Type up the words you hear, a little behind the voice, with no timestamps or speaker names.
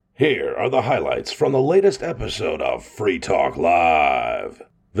Here are the highlights from the latest episode of Free Talk Live.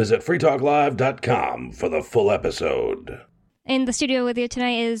 Visit freetalklive.com for the full episode. In the studio with you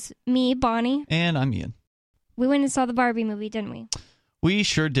tonight is me, Bonnie. And I'm Ian. We went and saw the Barbie movie, didn't we? We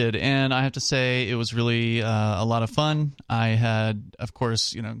sure did, and I have to say it was really a lot of fun. I had, of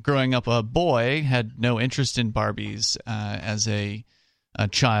course, growing up a boy, had no interest in Barbies as a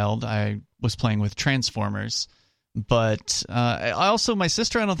child. I was playing with Transformers, but my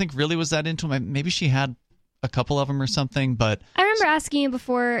sister, I don't think really was that into them. Maybe she had a couple of them or something, but I remember asking you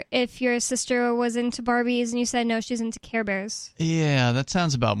before if your sister was into Barbies, and you said no, she's into Care Bears. Yeah, that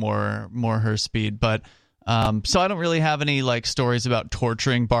sounds about more her speed, but. So I don't really have any stories about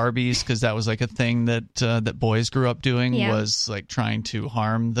torturing Barbies, because that was a thing that boys grew up doing, was trying to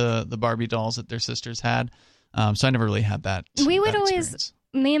harm the Barbie dolls that their sisters had. So I never really had that. We would experience.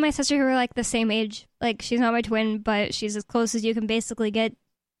 Me and my sister, who were the same age, she's not my twin, but she's as close as you can basically get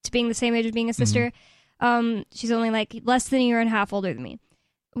to being the same age as being a sister. Mm-hmm. She's only less than a year and a half older than me.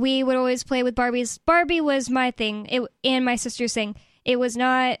 We would always play with Barbies. Barbie was my thing, and my sister's thing. It was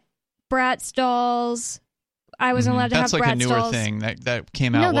not Bratz dolls. I wasn't allowed to have Bratz dolls. That's a newer thing that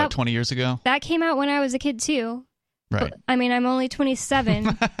came out, 20 years ago? That came out when I was a kid, too. Right. I mean, I'm only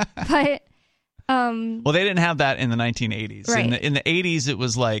 27, but... well, they didn't have that in the 1980s. Right. In the 80s, it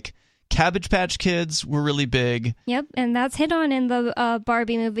was Cabbage Patch Kids were really big. Yep, and that's hit on in the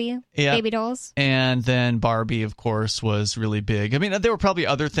Barbie movie, Baby dolls. And then Barbie, of course, was really big. I mean, there were probably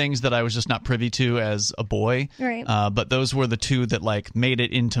other things that I was just not privy to as a boy. Right. But those were the two that made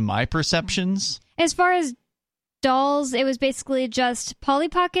it into my perceptions. As far as dolls, it was basically just Polly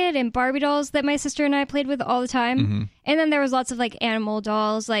Pocket and Barbie dolls that my sister and I played with all the time. Mm-hmm. And then there was lots of animal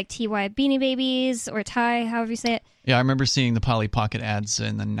dolls, like TY Beanie Babies or Ty, however you say it. Yeah, I remember seeing the Polly Pocket ads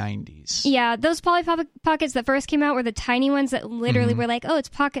in the 90s. Yeah, those Polly Pockets that first came out were the tiny ones that literally were it's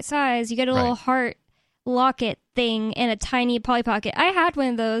pocket size. You get a little heart locket thing and a tiny Polly Pocket. I had one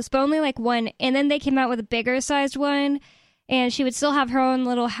of those, but only one. And then they came out with a bigger sized one, and she would still have her own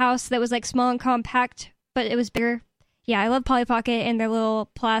little house that was small and compact, but it was bigger. Yeah, I love Polly Pocket, and their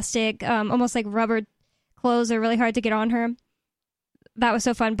little plastic, almost rubber clothes are really hard to get on her. That was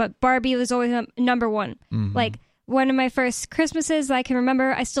so fun. But Barbie was always number one. Mm-hmm. One of my first Christmases I can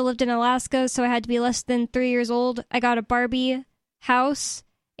remember, I still lived in Alaska, so I had to be less than 3 years old. I got a Barbie house,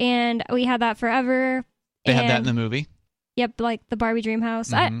 and we had that forever. They had that in the movie? Yep, the Barbie Dream House.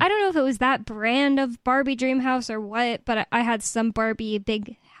 Mm-hmm. I don't know if it was that brand of Barbie Dream House or what, but I had some Barbie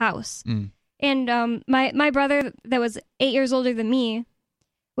big house. Mm. And my brother that was 8 years older than me,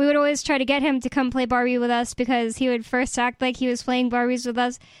 we would always try to get him to come play Barbie with us, because he would first act like he was playing Barbies with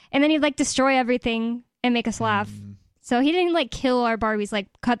us, and then he'd destroy everything and make us laugh. So he didn't kill our Barbies,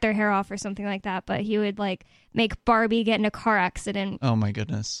 cut their hair off or something like that, but he would make Barbie get in a car accident. Oh my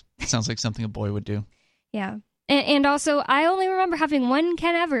goodness. Sounds like something a boy would do. Yeah. And also, I only remember having one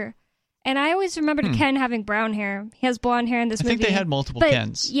Ken ever. And I always remembered Ken having brown hair. He has blonde hair in this movie. I think they had multiple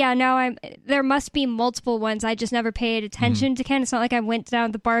Kens. Yeah, now there must be multiple ones. I just never paid attention to Ken. It's not like I went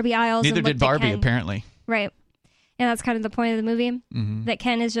down the Barbie aisles Neither and looked did Barbie, at Ken. apparently. Right. And that's kind of the point of the movie, that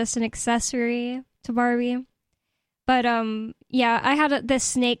Ken is just an accessory to Barbie. But, yeah, I had this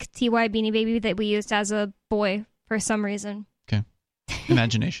snake TY Beanie Baby that we used as a boy for some reason. Okay.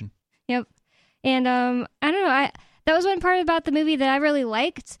 Imagination. Yep. And, I don't know, that was one part about the movie that I really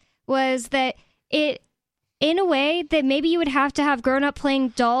liked, was that it, in a way, that maybe you would have to have grown up playing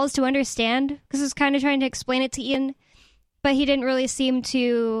dolls to understand, because I was kind of trying to explain it to Ian, but he didn't really seem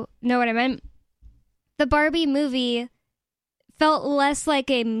to know what I meant. The Barbie movie felt less like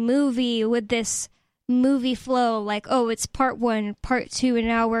a movie with this movie flow, it's part 1, part 2, and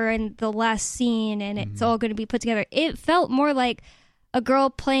now we're in the last scene, and it's all going to be put together. It felt more like a girl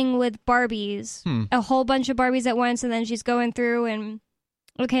playing with Barbies, a whole bunch of Barbies at once, and then she's going through and,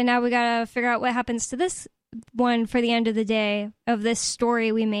 okay, now we gotta figure out what happens to this one for the end of the day of this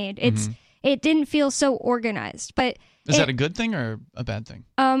story we made. It didn't feel so organized, but is that a good thing or a bad thing?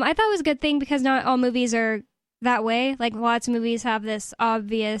 I thought it was a good thing, because not all movies are that way. Lots of movies have this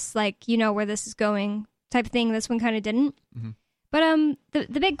obvious, where this is going type of thing. This one kind of didn't. Mm-hmm. But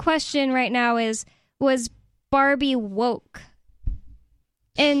the big question right now is, was Barbie woke?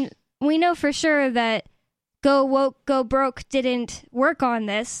 And we know for sure that Go Woke, Go Broke didn't work on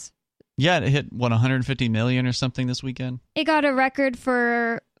this. Yeah, it hit, 150 million or something this weekend? It got a record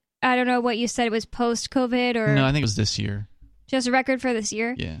for, I don't know what you said, it was post-COVID or... No, I think it was this year. Just a record for this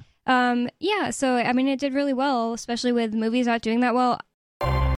year? Yeah. Yeah, so, I mean, it did really well, especially with movies not doing that well.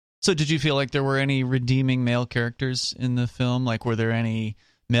 So did you feel like there were any redeeming male characters in the film? Were there any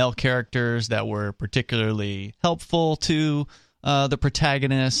male characters that were particularly helpful to the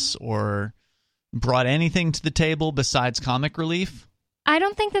protagonists or brought anything to the table besides comic relief? I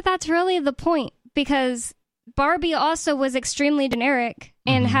don't think that that's really the point, because Barbie also was extremely generic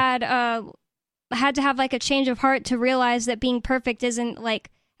and had to have like a change of heart to realize that being perfect isn't like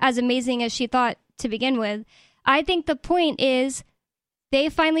as amazing as she thought to begin with. I think the point is they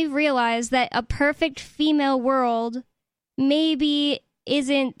finally realized that a perfect female world maybe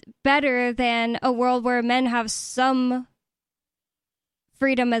isn't better than a world where men have some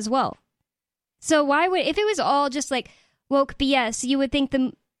freedom as well. So why would, if it was all just like woke BS, you would think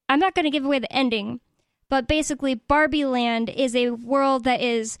I'm not going to give away the ending, but basically Barbie Land is a world that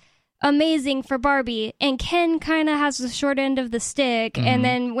is amazing for Barbie, and Ken kind of has the short end of the stick. And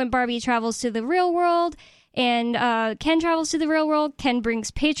then when Barbie travels to the real world and Ken travels to the real world, Ken brings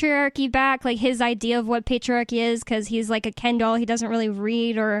patriarchy back, like his idea of what patriarchy is, because he's like a Ken doll. He doesn't really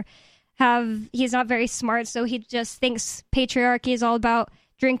read or he's not very smart, so he just thinks patriarchy is all about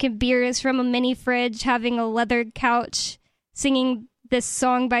drinking beers from a mini fridge, having a leather couch, singing this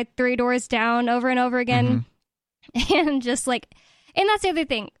song by Three Doors Down over and over again. And just like, and that's the other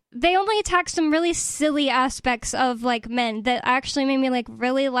thing. They only attack some really silly aspects of like men that actually made me like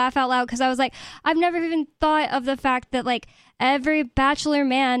really laugh out loud, because I was like, I've never even thought of the fact that like every bachelor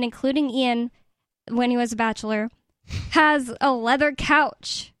man, including Ian when he was a bachelor, has a leather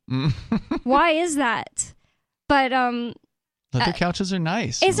couch. Why is that? But leather couches are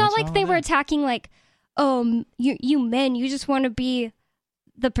nice. It's not like they were attacking like, oh, you men, you just want to be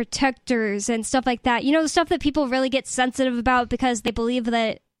the protectors and stuff like that. You know, the stuff that people really get sensitive about because they believe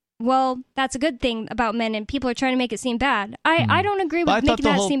that, well, that's a good thing about men, and people are trying to make it seem bad. I don't agree with making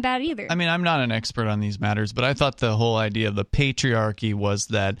that seem bad either. I mean, I'm not an expert on these matters, but I thought the whole idea of the patriarchy was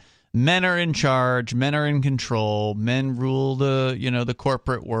that men are in charge, men are in control, men rule the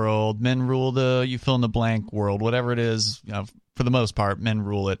corporate world, men rule the you fill in the blank world, whatever it is. You know, for the most part, men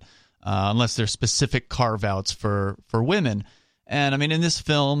rule it, unless there's specific carve-outs for women. And I mean, in this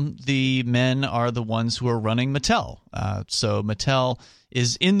film, the men are the ones who are running Mattel. So Mattel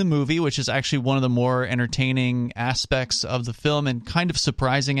is in the movie, which is actually one of the more entertaining aspects of the film and kind of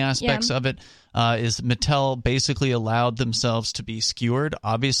surprising aspects of it, is Mattel basically allowed themselves to be skewered.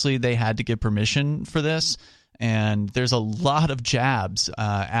 Obviously, they had to get permission for this. And there's a lot of jabs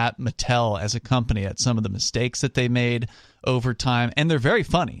at Mattel as a company at some of the mistakes that they made over time. And they're very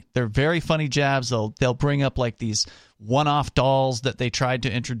funny. They're very funny jabs. They'll bring up like these one-off dolls that they tried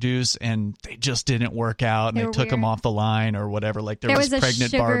to introduce, and they just didn't work out, and they took them off the line or whatever. Like there was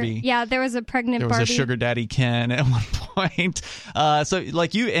pregnant Barbie. Yeah, there was a pregnant Barbie. There was a sugar daddy Ken at one point. So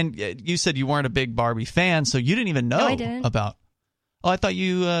like you said you weren't a big Barbie fan, so you didn't even know about. Oh, I thought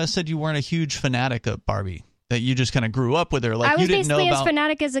you said you weren't a huge fanatic of Barbie. That you just kind of grew up with her. Like, I was you didn't basically know about, as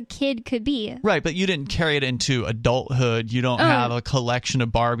fanatic as a kid could be. Right, but you didn't carry it into adulthood. You don't have a collection of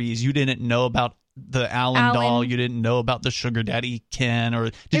Barbies. You didn't know about the Alan doll. You didn't know about the sugar daddy Ken.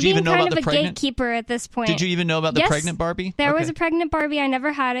 Or did you even know about the pregnant? You're being kind of a gatekeeper at this point. Did you even know about the pregnant Barbie? There was a pregnant Barbie. I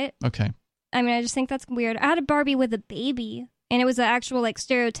never had it. Okay. I mean, I just think that's weird. I had a Barbie with a baby, and it was an actual like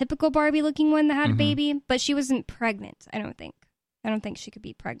stereotypical Barbie looking one that had a baby, but she wasn't pregnant. I don't think she could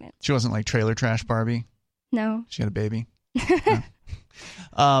be pregnant. She wasn't like trailer trash Barbie. No. She had a baby? No.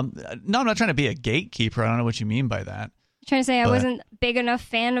 I'm not trying to be a gatekeeper. I don't know what you mean by that. I'm trying to say I wasn't a big enough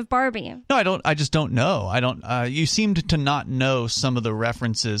fan of Barbie. No, I don't. I just don't know. I don't. You seemed to not know some of the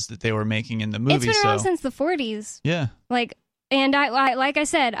references that they were making in the movie. It's been around since the 40s. Yeah. And I like I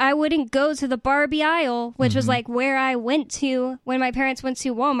said, I wouldn't go to the Barbie aisle, which was like where I went to when my parents went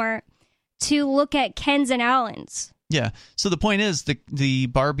to Walmart to look at Kens and Allens. Yeah. So the point is the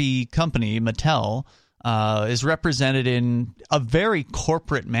Barbie company, Mattel, is represented in a very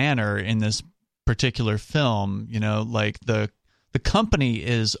corporate manner in this particular film. You know, like the company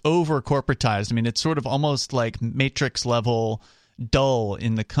is over corporatized. I mean, it's sort of almost like Matrix level dull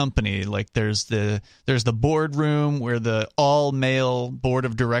in the company. Like there's the boardroom where the all male board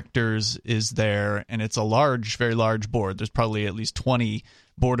of directors is there, and it's a very large board. There's probably at least 20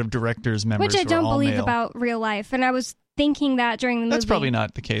 board of directors members, which I don't believe male. About real life, and I was thinking that during the movie. That's probably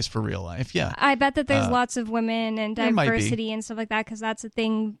not the case for real life. Yeah, I bet that there's lots of women and diversity and stuff like that, because that's a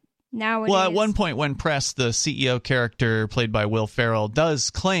thing nowadays. Well, at one point when pressed, the CEO character played by Will Ferrell does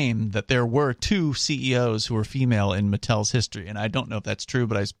claim that there were 2 CEOs who were female in Mattel's history, and I don't know if that's true,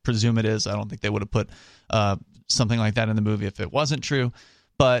 but I presume it is. I don't think they would have put something like that in the movie if it wasn't true.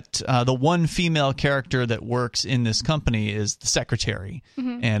 But the one female character that works in this company is the secretary,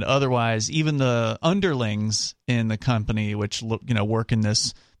 and otherwise, even the underlings in the company, which work in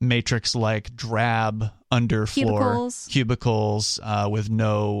this Matrix-like drab underfloor cubicles with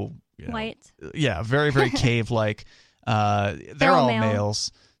no light. Yeah, very very cave-like. they're all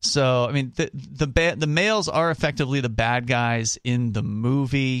males. So, I mean, the males are effectively the bad guys in the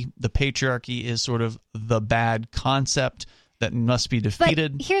movie. The patriarchy is sort of the bad concept that must be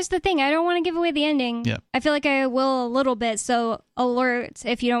defeated. But here's the thing. I don't want to give away the ending. Yeah. I feel like I will a little bit. So, alert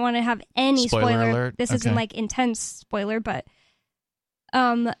if you don't want to have any spoiler. Alert. This isn't like intense spoiler, but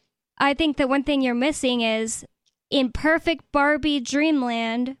I think that one thing you're missing is in perfect Barbie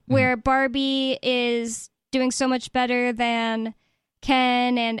dreamland, where Barbie is doing so much better than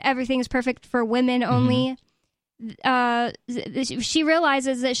Ken and everything's perfect for women only. She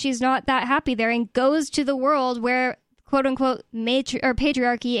realizes that she's not that happy there and goes to the world where quote unquote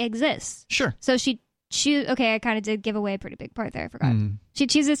patriarchy exists. Sure. So she okay, I kind of did give away a pretty big part there. I forgot. She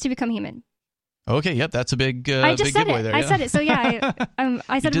chooses to become human. Okay, yep, that's a big I just big said giveaway it. there. I said it. So yeah,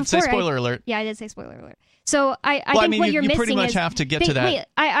 I said you it did before. say spoiler alert. Yeah, I did say spoiler alert. So I well, think what you're you missing pretty much is, have to get to that. Wait,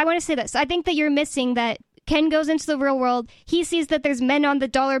 I want to say this. I think that you're missing that Ken goes into the real world. He sees that there's men on the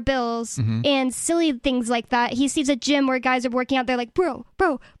dollar bills and silly things like that. He sees a gym where guys are working out. They're like, bro.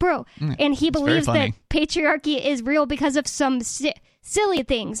 And he believes that patriarchy is real because of some silly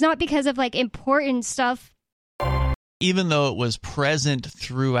things, not because of like important stuff. Even though it was present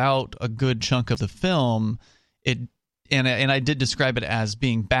throughout a good chunk of the film, and I did describe it as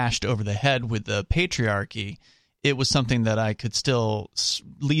being bashed over the head with the patriarchy, it was something that I could still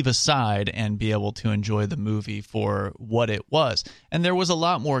leave aside and be able to enjoy the movie for what it was. And there was a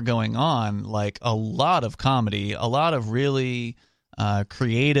lot more going on, like a lot of comedy, a lot of really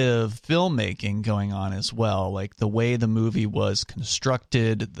creative filmmaking going on as well. Like the way the movie was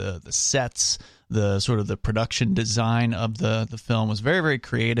constructed, the sets, the sort of the production design of the film was very, very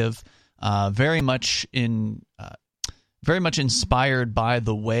creative, very much inspired by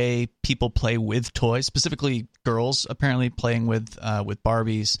the way people play with toys, specifically girls apparently playing with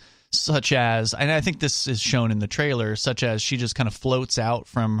Barbies, such as, and I think this is shown in the trailer, such as she just kind of floats out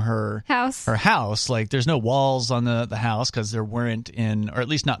from her house. Like there's no walls on the house because there weren't or at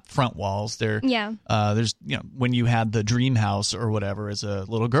least not front walls. There's, when you had the dream house or whatever as a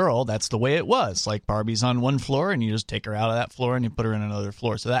little girl, that's the way it was. Like Barbie's on one floor and you just take her out of that floor and you put her in another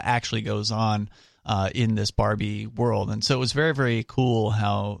floor. So that actually goes on in this Barbie world. And so it was very, very cool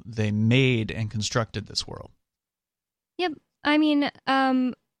how they made and constructed this world. Yep. I mean,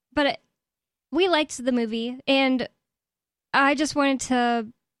 but we liked the movie, and I just wanted to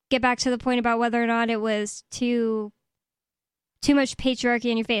get back to the point about whether or not it was too much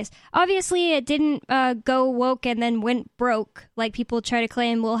patriarchy in your face. Obviously, it didn't go woke and then went broke like people try to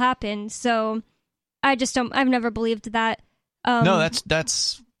claim will happen. So I just don't. I've never believed that. No,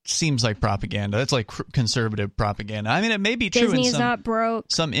 that's seems like propaganda. That's like conservative propaganda. I mean, it may be true Disney in is not broke.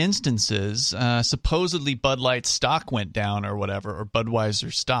 Some instances. Supposedly Bud Light stock went down or whatever, or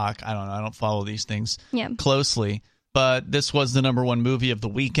Budweiser stock. I don't know. I don't follow these things closely. But this was the number one movie of the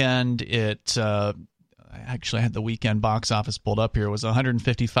weekend. It actually had the weekend box office pulled up here. It was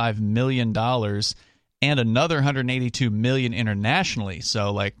 $155 million and another $182 million internationally.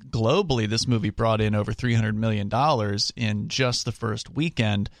 So, like, globally, this movie brought in over $300 million in just the first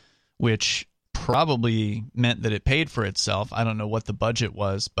weekend, which probably meant that it paid for itself. I don't know what the budget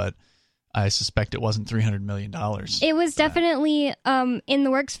was, but I suspect it wasn't $300 million. It was definitely in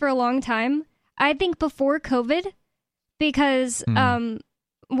the works for a long time. I think before COVID, because,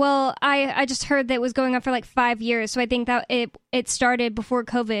 I just heard that it was going on for like 5 years. So I think that it started before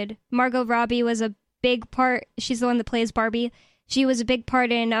COVID. Margot Robbie was a big part. She's the one that plays Barbie. She was a big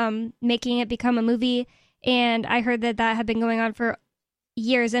part in making it become a movie, and I heard that had been going on for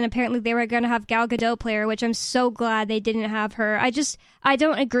years, and apparently they were going to have Gal Gadot play her, which I'm so glad they didn't have her. I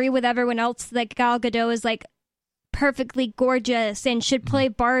don't agree with everyone else that Gal Gadot is like perfectly gorgeous and should play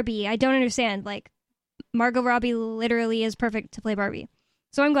Barbie. I don't understand. Like, Margot Robbie literally is perfect to play Barbie.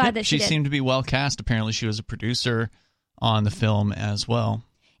 So I'm glad that she did. Seemed to be well cast. Apparently she was a producer on the film as well.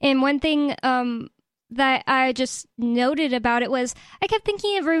 And one thing that I just noted about it was I kept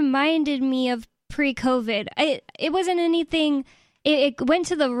thinking it reminded me of pre-COVID. It wasn't anything. It went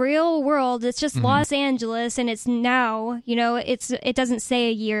to the real world. It's just Los Angeles, and it's now. It doesn't say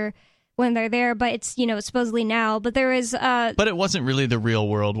a year when they're there, but it's supposedly now. But there is. But it wasn't really the real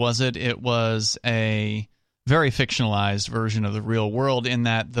world, was it? It was a very fictionalized version of the real world, in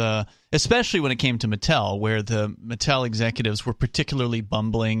that especially when it came to Mattel, where the Mattel executives were particularly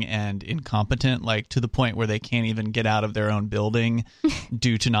bumbling and incompetent, like to the point where they can't even get out of their own building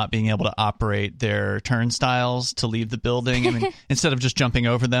due to not being able to operate their turnstiles to leave the building. I mean, instead of just jumping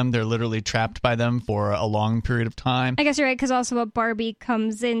over them, they're literally trapped by them for a long period of time. I guess you're right, because also a Barbie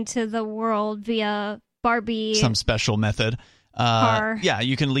comes into the world via Barbie. Some special method. car. Yeah,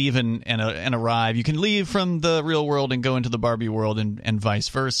 you can leave and arrive. You can leave from the real world and go into the Barbie world and vice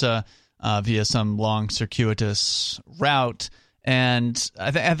versa via some long circuitous route. And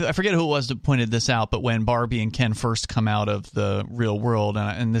I forget who it was that pointed this out, but when Barbie and Ken first come out of the real world,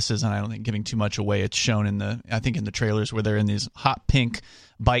 and this isn't, I don't think, giving too much away. It's shown in the trailers where they're in these hot pink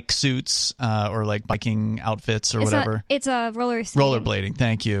bike suits or like biking outfits or whatever. It's a rollerblading.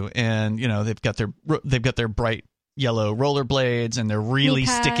 Thank you. And they've got their bright yellow rollerblades, and they're really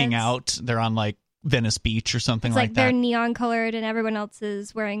sticking out. They're on like Venice Beach or something like that. They're neon colored and everyone else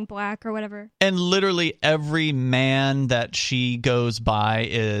is wearing black or whatever. And literally every man that she goes by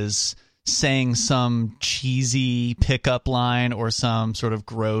is saying some cheesy pickup line or some sort of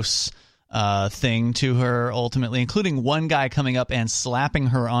gross thing to her, ultimately, including one guy coming up and slapping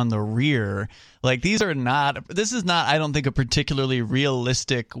her on the rear. Like, this is not, I don't think, a particularly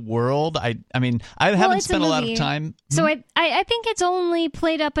realistic world. I haven't spent a lot of time. So I think it's only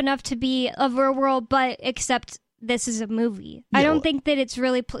played up enough to be a real world, but except this is a movie. Yeah, I don't think that it's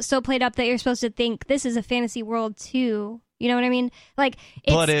really so played up that you're supposed to think this is a fantasy world too. You know what I mean? Like,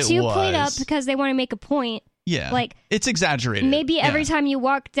 it's too played up because they want to make a point. Yeah, like, it's exaggerated. Maybe every time you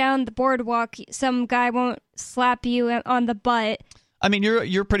walk down the boardwalk, some guy won't slap you on the butt. I mean,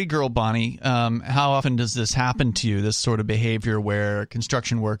 you're a pretty girl, Bonnie. How often does this happen to you, this sort of behavior where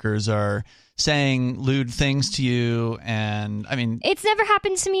construction workers are saying lewd things to you? And, I mean... It's never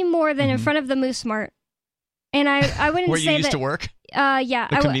happened to me more than in front of the Moose Mart. And I wouldn't where say that... Where you used to work? Yeah.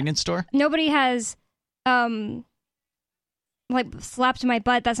 The convenience store? Nobody has... like slapped my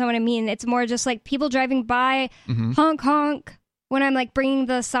butt. That's not what I mean. It's more just like people driving by, honk honk when I'm like bringing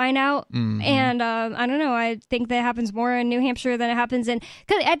the sign out. And I don't know, I think that happens more in New Hampshire than it happens in,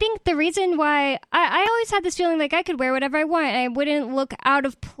 because I think the reason why I always had this feeling like I could wear whatever I want. I wouldn't look out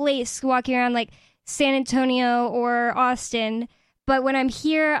of place walking around like San Antonio or Austin. But when I'm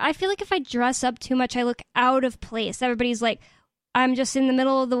here, I feel like if I dress up too much, I look out of place. Everybody's like, I'm just in the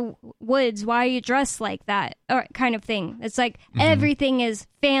middle of the woods. Why are you dressed like that? Or kind of thing. It's like everything is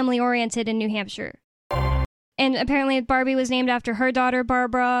family oriented in New Hampshire. And apparently Barbie was named after her daughter,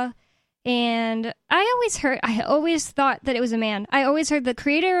 Barbara. And I always thought that it was a man. I always heard the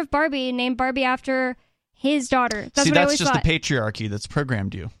creator of Barbie named Barbie after his daughter. That's what I always thought. That's just the patriarchy that's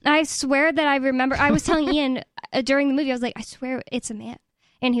programmed you. I swear that I remember, I was telling Ian during the movie, I was like, I swear it's a man.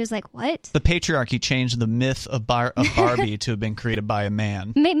 And he was like, what? The patriarchy changed the myth of Barbie to have been created by a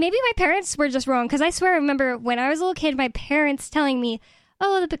man. Maybe my parents were just wrong, because I swear I remember when I was a little kid, my parents telling me,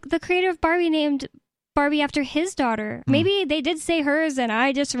 oh, the creator of Barbie named Barbie after his daughter. Maybe they did say hers, and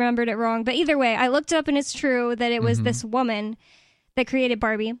I just remembered it wrong. But either way, I looked it up, and it's true that it was this woman that created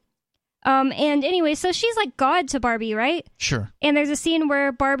Barbie. And anyway, so she's like God to Barbie, right? Sure. And there's a scene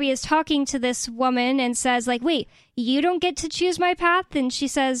where Barbie is talking to this woman and says, like, wait, you don't get to choose my path? And she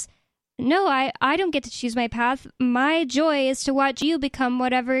says, no, I don't get to choose my path. My joy is to watch you become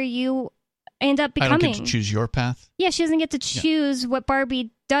whatever you end up becoming. I don't get to choose your path? Yeah, she doesn't get to choose what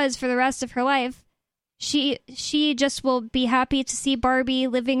Barbie does for the rest of her life. She just will be happy to see Barbie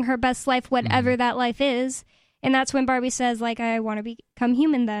living her best life, whatever that life is. And that's when Barbie says, like, I want to become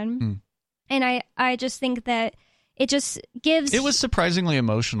human then. And I just think that it just gives... It was surprisingly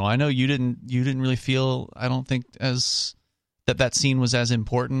emotional. I know you didn't really feel, I don't think, as that scene was as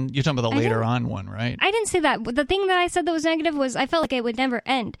important. You're talking about the later on one, right? I didn't say that. The thing that I said that was negative was I felt like it would never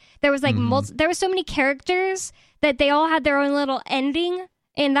end. There was like there were so many characters that they all had their own little ending,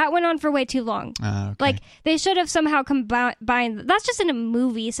 and that went on for way too long. Okay. Like, they should have somehow combined... That's just in a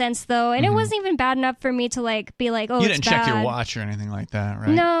movie sense, though, and it wasn't even bad enough for me to like be like, oh, you it's didn't check bad. your watch or anything like that, right?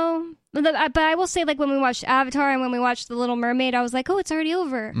 No. But I will say, like, when we watched Avatar and when we watched The Little Mermaid, I was like, oh, it's already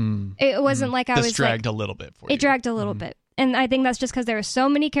over. It wasn't like I was... This dragged a little bit for you. It dragged a little bit. And I think that's just because there were so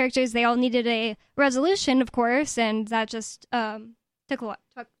many characters. They all needed a resolution, of course, and that just took a lot.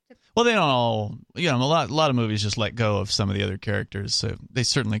 Well, they don't all... a lot of movies just let go of some of the other characters, so they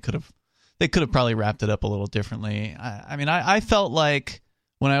certainly could have... They could have probably wrapped it up a little differently. I mean, I felt like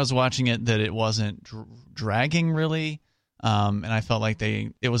when I was watching it that it wasn't dragging, really. And I felt like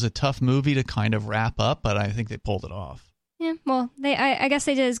it was a tough movie to kind of wrap up, but I think they pulled it off. Yeah, well, I guess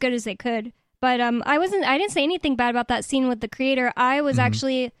they did as good as they could. But I didn't say anything bad about that scene with the creator. I was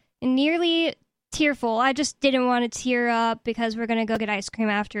actually nearly tearful. I just didn't want to tear up because we're going to go get ice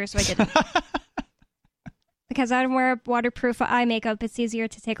cream after, so I didn't. Because I don't wear waterproof eye makeup. It's easier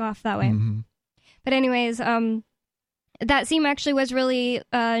to take off that way. But anyways, that scene actually was really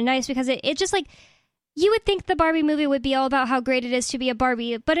nice because it just like... You would think the Barbie movie would be all about how great it is to be a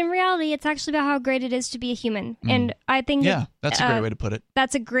Barbie, but in reality, it's actually about how great it is to be a human. And I think... Yeah, that's a great way to put it.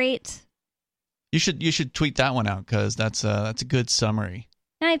 That's a great You should tweet that one out because that's a good summary.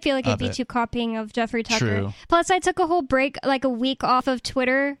 I feel like it'd be too copying of Jeffrey Tucker. True. Plus, I took a whole break, like a week off of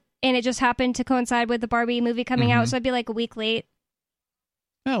Twitter, and it just happened to coincide with the Barbie movie coming out, so I'd be like a week late.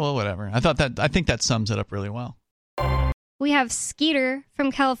 Yeah, well, whatever. I think that sums it up really well. We have Skeeter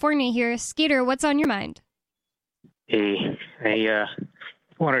from California here. Skeeter, what's on your mind? Hey, I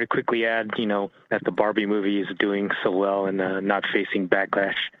wanted to quickly add, that the Barbie movie is doing so well and not facing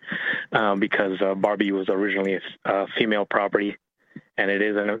backlash because Barbie was originally a female property, and it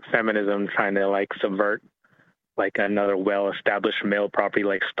is a feminism trying to subvert another well-established male property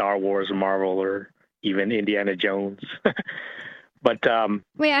like Star Wars, Marvel, or even Indiana Jones. But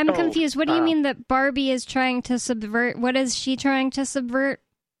wait, I'm confused. What do you mean that Barbie is trying to subvert? What is she trying to subvert?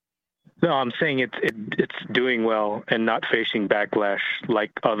 No, I'm saying it's doing well and not facing backlash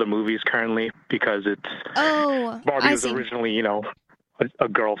like other movies currently because Barbie was originally, a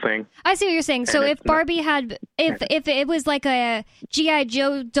girl thing. I see what you're saying. So if Barbie had, if it was like a G.I.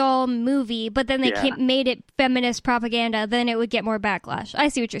 Joe doll movie, but then they made it feminist propaganda, then it would get more backlash. I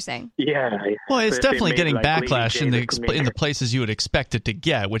see what you're saying. Yeah. Well, it's definitely getting backlash in the places you would expect it to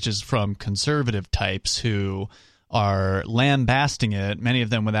get, which is from conservative types who are lambasting it, many of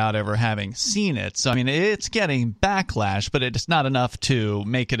them without ever having seen it. So, I mean, it's getting backlash, but it's not enough to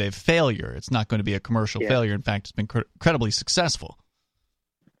make it a failure. It's not going to be a commercial failure. In fact, it's been incredibly successful.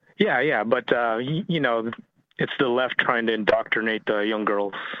 Yeah, but, it's the left trying to indoctrinate the young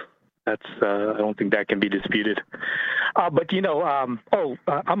girls. That's I don't think that can be disputed. But,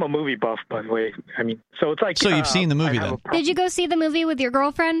 I'm a movie buff, by the way. I mean, so it's like... So you've seen the movie, then? Did you go see the movie with your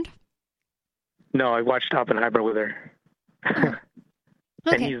girlfriend? No, I watched Oppenheimer with her. Okay.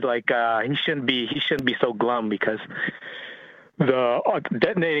 And he's like, he shouldn't be so glum because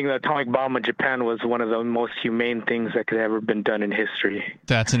detonating the atomic bomb in Japan was one of the most humane things that could ever been done in history.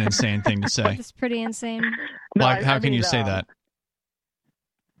 That's an insane thing to say. That's pretty insane. How can you say that?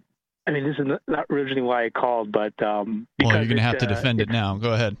 I mean, this is not originally why I called, but well, you're going to have to defend it now.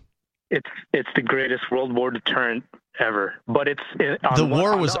 Go ahead. It's the greatest World War deterrent ever, but the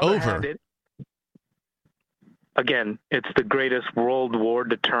war was over. Again, it's the greatest World War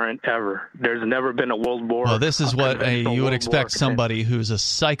deterrent ever. There's never been a World War. Well, this is what you would expect somebody who's a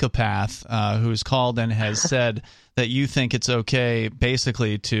psychopath who's called and has said that you think it's okay,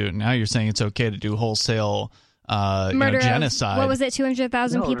 basically, now you're saying it's okay to do wholesale murder genocide. What was it,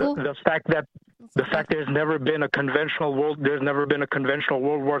 200,000 people? The fact there's never been a conventional World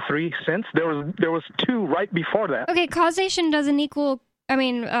War III since. There was two right before that. Okay, causation doesn't equal. I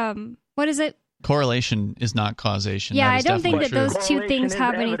mean, what is it? Correlation is not causation. Yeah, I don't think that true. those two things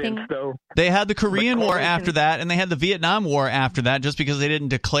have anything. They had the Korean War after that, and they had the Vietnam War after that. Just because they didn't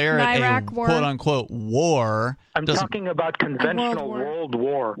declare it a quote-unquote war. I'm talking about conventional World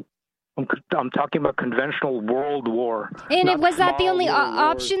War. I'm talking about conventional World War. And was that the only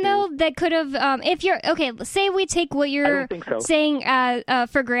option, though, that could have... if you're... Okay, say we take what you're saying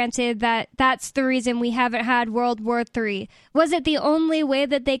for granted, that that's the reason we haven't had World War III. Was it the only way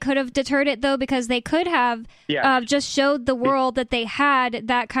that they could have deterred it, though? Because they could have just showed the world that they had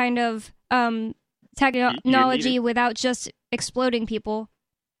that kind of technology without just exploding people.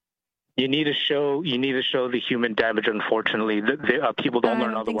 You need to show the human damage. Unfortunately, people don't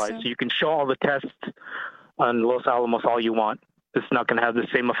learn otherwise. So you can show all the tests on Los Alamos all you want. It's not going to have the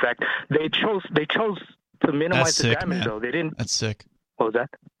same effect. They chose to minimize the damage, man. Though they didn't. That's sick. What was that?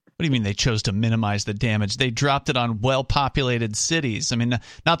 What do you mean they chose to minimize the damage? They dropped it on well-populated cities. I mean,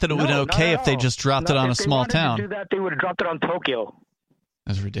 not that it would be okay if they just dropped it on a small town. If they wanted to do that, they would have dropped it on Tokyo.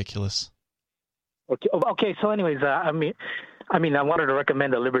 That's ridiculous. Okay. So, anyways, I wanted to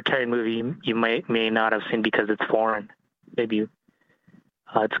recommend a libertarian movie you may not have seen because it's foreign. Maybe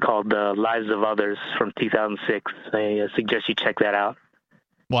it's called The Lives of Others from 2006. I suggest you check that out.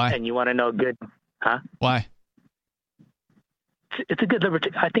 Why? And you want to know good, huh? Why? It's a good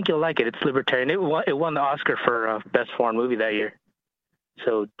libertarian. I think you'll like it. It's libertarian. It won the Oscar for best foreign movie that year.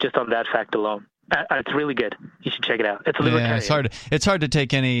 So just on that fact alone. It's really good. You should check it out. It's a libertarian. Yeah, it's hard to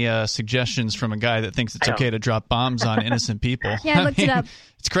take any suggestions from a guy that thinks it's okay to drop bombs on innocent people. Yeah, I looked it up.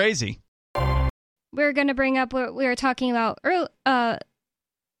 It's crazy. We're going to bring up what we were talking about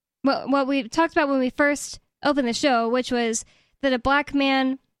what we talked about when we first opened the show, which was that a black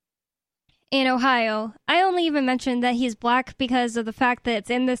man in Ohio, I only even mentioned that he's black because of the fact that it's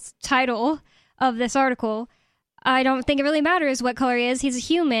in this title of this article. I don't think it really matters what color he is. He's a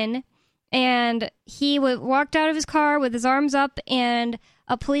human. And he walked out of his car with his arms up, and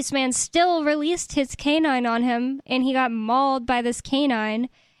a policeman still released his canine on him, and he got mauled by this canine.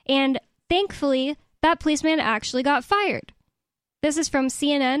 And thankfully, that policeman actually got fired. This is from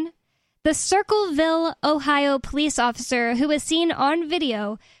CNN. The Circleville, Ohio police officer who was seen on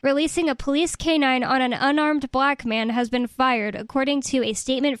video releasing a police canine on an unarmed black man has been fired, according to a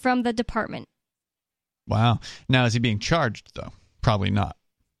statement from the department. Wow. Now, is he being charged, though? Probably not.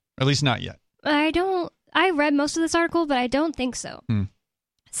 At least not yet. I read most of this article, but I don't think so.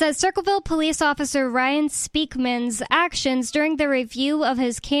 Says Circleville police officer Ryan Speakman's actions during the review of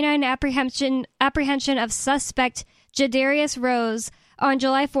his canine apprehension of suspect Jadarius Rose on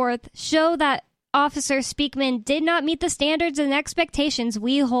July 4th show that Officer Speakman did not meet the standards and expectations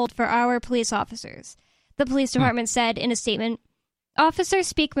we hold for our police officers. The police department said in a statement, Officer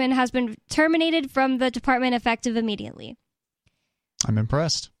Speakman has been terminated from the department effective immediately. I'm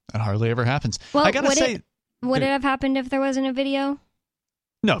impressed. That hardly ever happens. Well, I gotta say, would it have happened if there wasn't a video?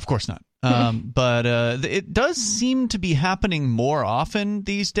 No, of course not. But it does seem to be happening more often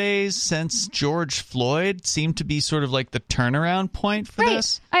these days since George Floyd seemed to be sort of like the turnaround point for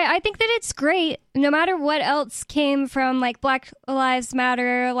this. I think that it's great. No matter what else came from like Black Lives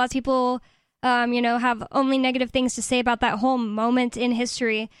Matter, lots of people, have only negative things to say about that whole moment in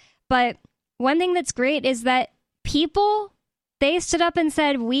history. But one thing that's great is that people, they stood up and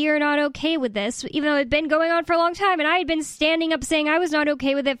said, we are not okay with this, even though it had been going on for a long time. And I had been standing up saying I was not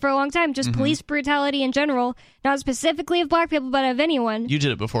okay with it for a long time. Just police brutality in general, not specifically of black people, but of anyone. You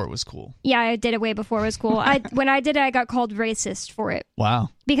did it before it was cool. Yeah, I did it way before it was cool. When I did it, I got called racist for it. Wow.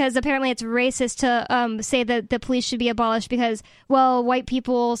 Because apparently it's racist to say that the police should be abolished because, well, white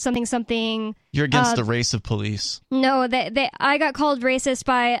people, something. You're against the race of police. No, I got called racist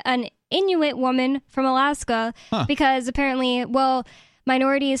by an Inuit woman from Alaska because apparently, well,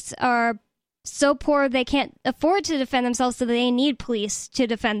 minorities are so poor they can't afford to defend themselves, so they need police to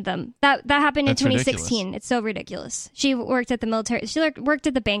defend them. That happened in 2016. Ridiculous. It's so ridiculous. She worked at the military. She worked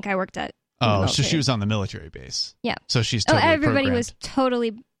at the bank I worked at. Oh, so she was on the military base. Yeah. So she's totally everybody programmed. was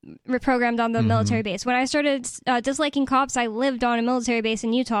totally reprogrammed on the military base. When I started disliking cops, I lived on a military base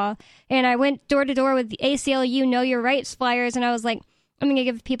in Utah, and I went door to door with the ACLU Know Your Rights flyers, and I was like, I'm going to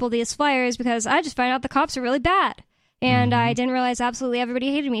give people these flyers because I just found out the cops are really bad. And I didn't realize absolutely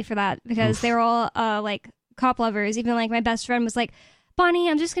everybody hated me for that because they were all like cop lovers. Even like my best friend was like, Bonnie,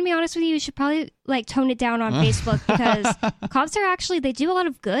 I'm just going to be honest with you. You should probably like tone it down on Facebook because cops are actually, they do a lot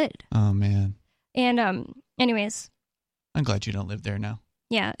of good. Oh, man. And anyways. I'm glad you don't live there now.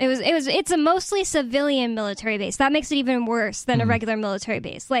 Yeah, it's a mostly civilian military base. That makes it even worse than a regular military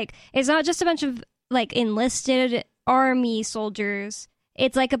base. Like, it's not just a bunch of like enlisted army soldiers.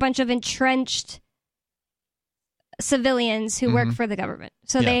 It's like a bunch of entrenched civilians who work for the government.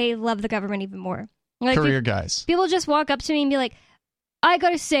 So they love the government even more. Like, Career guys. People just walk up to me and be like, I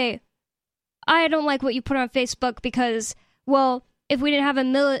gotta say, I don't like what you put on Facebook because, well, if we didn't have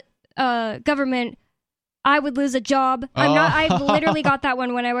a government, I would lose a job. I literally got that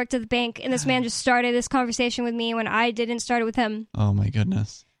one when I worked at the bank, and this man just started this conversation with me when I didn't start it with him. Oh my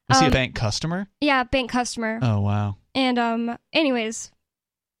goodness. Was he a bank customer? Yeah, bank customer. Oh, wow. And anyways,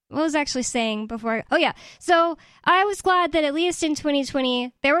 what was I actually saying before? So I was glad that at least in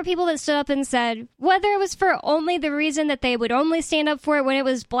 2020, there were people that stood up and said, whether it was for only the reason that they would only stand up for it when it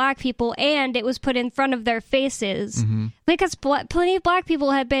was black people and it was put in front of their faces, because plenty of black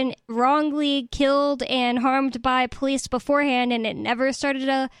people had been wrongly killed and harmed by police beforehand, and it never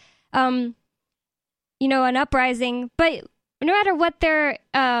started an uprising. But no matter what their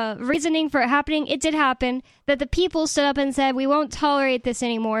reasoning for it happening, it did happen, that the people stood up and said, we won't tolerate this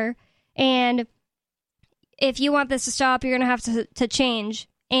anymore. And if you want this to stop, you're going to have to change.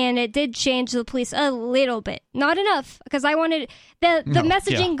 And it did change the police a little bit. Not enough, because I wanted... The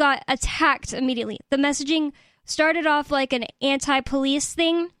messaging got attacked immediately. The messaging started off like an anti-police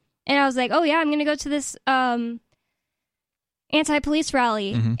thing. And I was like, oh yeah, I'm going to go to this anti-police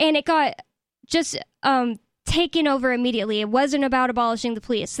rally. And it got just... taken over immediately. It wasn't about abolishing the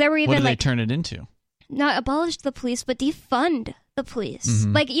police. There were even what did they turn it into? Not abolish the police, but defund the police.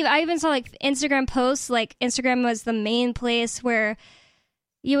 Like, I even saw like Instagram posts. Like, Instagram was the main place where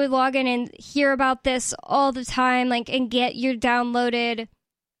you would log in and hear about this all the time, like, and get your downloaded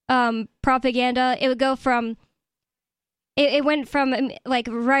propaganda. It would go from it went from like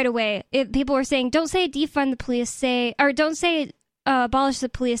right away. People were saying, don't say defund the police, don't say abolish the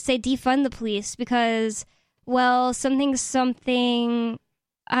police, say defund the police, because, well, something,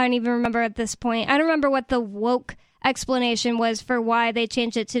 I don't even remember at this point. I don't remember what the woke explanation was for why they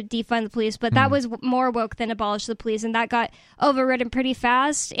changed it to defund the police, but that was more woke than abolish the police, and that got overridden pretty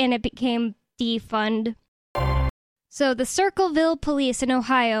fast, and it became defund. So the Circleville police in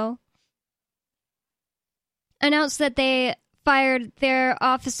Ohio announced that they fired their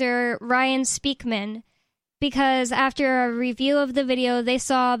officer, Ryan Speakman, because after a review of the video, they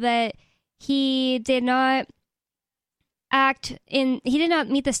saw that he did not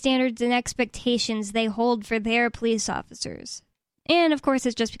meet the standards and expectations they hold for their police officers. And of course,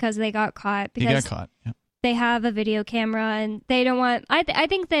 it's just because they got caught. Because he got caught. Yep. They have a video camera, and they don't want. I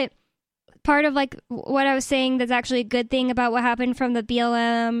think that part of like what I was saying that's actually a good thing about what happened from the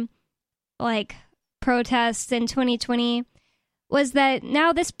BLM like protests in 2020 was that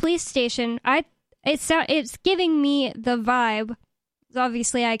now this police station, it's giving me the vibe.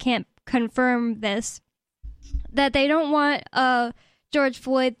 Obviously, I can't confirm this, that they don't want a George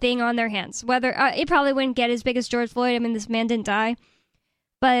Floyd thing on their hands. Whether it probably wouldn't get as big as George Floyd. I mean, this man didn't die,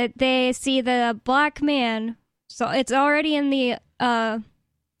 but they see the black man, so it's already in the.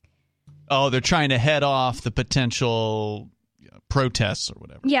 They're trying to head off the potential protests or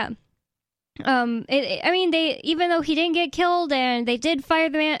whatever. Yeah. They even though he didn't get killed and they did fire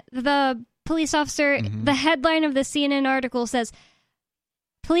the police officer, the headline of the CNN article says,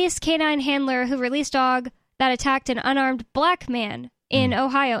 "Police canine handler who released dog that attacked an unarmed black man in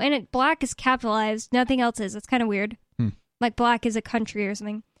Ohio." And black is capitalized. Nothing else is. It's kind of weird. Like black is a country or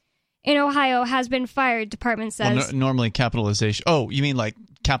something. In Ohio has been fired, department says. Well, normally capitalization. Oh, you mean like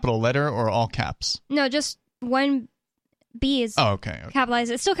capital letter or all caps? No, just one B is okay.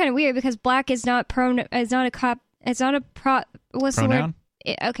 capitalized. It's still kind of weird because black is not what's the word?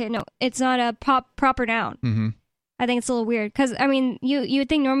 Okay, no, it's not a proper noun. Mm-hmm. I think it's a little weird because, I mean, you would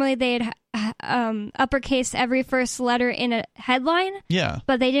think normally they'd uppercase every first letter in a headline. Yeah.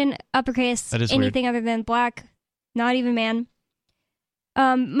 But they didn't uppercase anything other than black, not even man.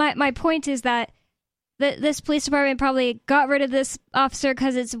 My point is that this police department probably got rid of this officer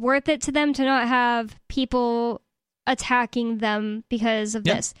because it's worth it to them to not have people attacking them because of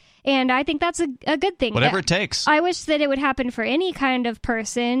this. And I think that's a good thing. Whatever it takes. I wish that it would happen for any kind of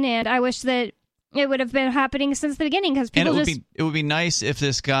person, and I wish that it would have been happening since the beginning because people it would be nice if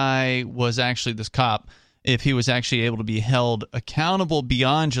this guy was actually this cop, if he was actually able to be held accountable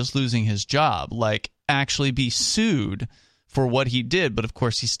beyond just losing his job, like actually be sued for what he did. But of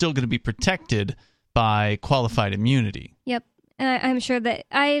course, he's still going to be protected by qualified immunity. Yep. I'm sure that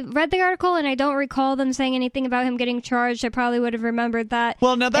I read the article and I don't recall them saying anything about him getting charged. I probably would have remembered that.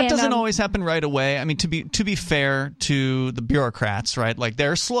 Well, now that doesn't always happen right away. I mean, to be fair to the bureaucrats, right? Like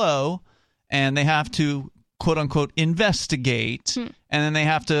they're slow and they have to quote unquote investigate, and then they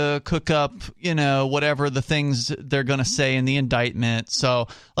have to cook up, whatever the things they're going to say in the indictment. So,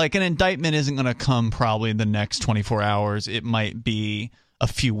 like an indictment isn't going to come probably in the next 24 hours. It might be a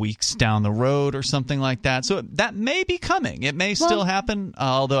few weeks down the road or something like that. So that may be coming. It may still happen,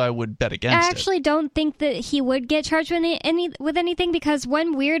 although I would bet against it. I actually don't think that he would get charged with anything, because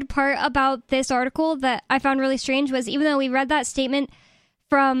one weird part about this article that I found really strange was, even though we read that statement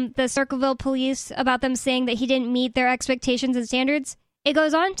from the Circleville police about them saying that he didn't meet their expectations and standards, it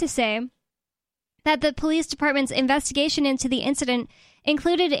goes on to say that the police department's investigation into the incident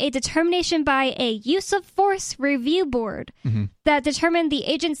included a determination by a use of force review board that determined the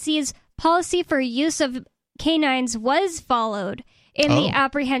agency's policy for use of canines was followed in the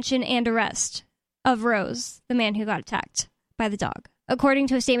apprehension and arrest of Rose, the man who got attacked by the dog, according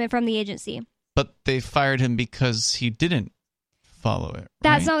to a statement from the agency. But they fired him because he didn't follow it, right?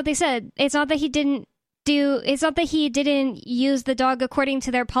 That's not what they said. It's not that he didn't use the dog according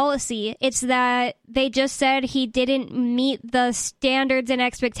to their policy. It's that they just said he didn't meet the standards and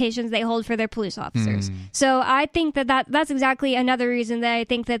expectations they hold for their police officers. So I think that's exactly another reason that I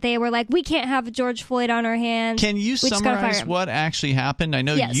think that they were like, we can't have George Floyd on our hands. Can you summarize what actually happened? I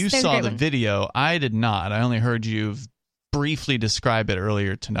know you saw the video. I did not. I only heard you briefly describe it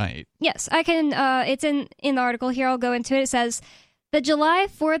earlier tonight. Yes, I can. It's in the article here. I'll go into it. It says, the July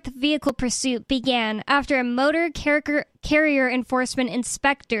 4th vehicle pursuit began after a motor carrier enforcement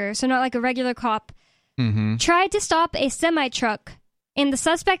inspector, so not like a regular cop, tried to stop a semi-truck, and the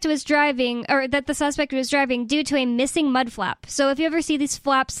suspect was driving due to a missing mud flap. So if you ever see these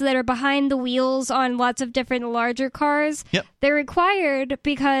flaps that are behind the wheels on lots of different larger cars, they're required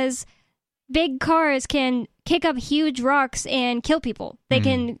because big cars can kick up huge rocks and kill people. They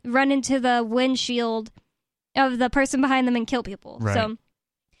can run into the windshield of the person behind them and kill people. Right. So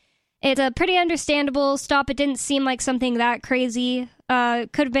it's a pretty understandable stop. It didn't seem like something that crazy. Could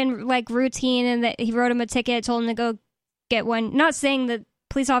have been like routine, and that he wrote him a ticket, told him to go get one. Not saying that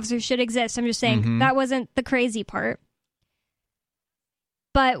police officers should exist. I'm just saying that wasn't the crazy part.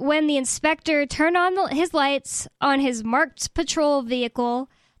 But when the inspector turned on his lights on his marked patrol vehicle,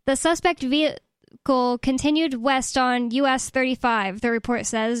 the suspect vehicle continued west on US 35, the report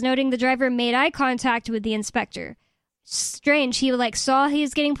says, noting the driver made eye contact with the inspector. Strange, he saw he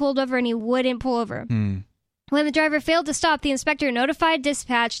was getting pulled over and he wouldn't pull over. When the driver failed to stop, the inspector notified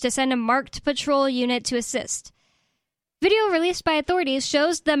dispatch to send a marked patrol unit to assist. Video released by authorities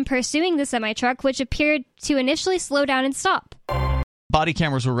shows them pursuing the semi-truck, which appeared to initially slow down and stop. Body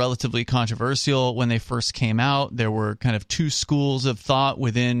cameras were relatively controversial when they first came out. There were kind of two schools of thought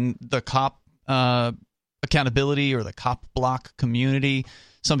within the cop accountability or the cop block community.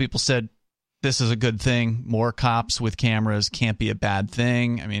 Some people said this is a good thing. More cops with cameras can't be a bad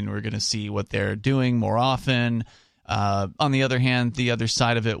thing. I mean, we're going to see what they're doing more often. On the other hand, the other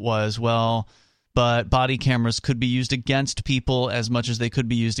side of it was, well, but body cameras could be used against people as much as they could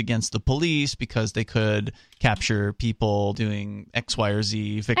be used against the police because they could capture people doing X, Y, or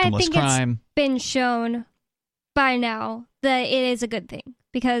Z victimless crime. It's been shown by now that it is a good thing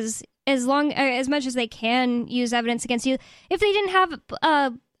because as much as they can use evidence against you, if they didn't have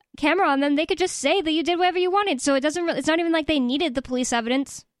a camera on them, they could just say that you did whatever you wanted. So it's not even like they needed the police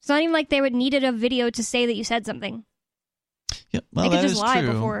evidence. It's not even like they would needed a video to say that you said something. Yeah, well, they could just lie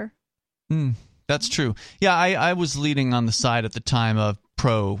true. before. That's true. Yeah, I was leading on the side at the time of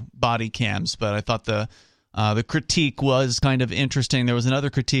pro body cams, but I thought the critique was kind of interesting. There was another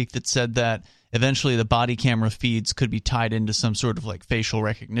critique that said that eventually the body camera feeds could be tied into some sort of like facial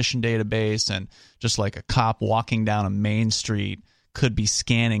recognition database, and just like a cop walking down a main street could be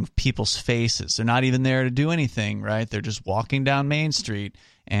scanning people's faces. They're not even there to do anything, right? They're just walking down Main Street,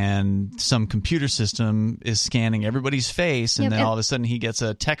 and some computer system is scanning everybody's face, and then all of a sudden he gets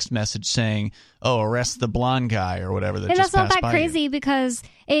a text message saying, "Oh, arrest the blonde guy," or whatever. That and just that's not passed that by crazy you. because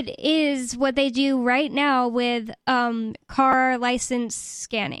it is what they do right now with car license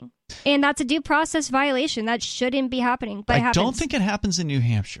scanning, and that's a due process violation. That shouldn't be happening, but it happens. I don't think it happens in New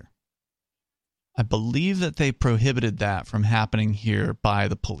Hampshire. I believe that they prohibited that from happening here by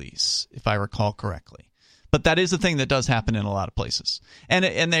the police, if I recall correctly. But that is a thing that does happen in a lot of places. And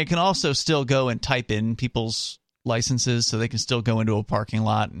they can also still go and type in people's licenses, so they can still go into a parking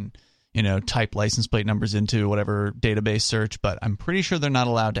lot and, type license plate numbers into whatever database search. But I'm pretty sure they're not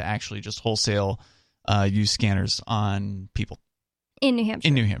allowed to actually just wholesale use scanners on people. In New Hampshire.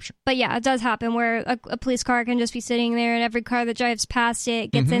 In New Hampshire. But yeah, it does happen where a police car can just be sitting there and every car that drives past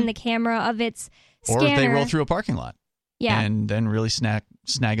it gets in the camera of its scanner. Or they roll through a parking lot. Yeah. And then really snag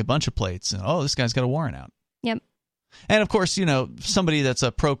a bunch of plates. And, this guy's got a warrant out. Yep. And of course, somebody that's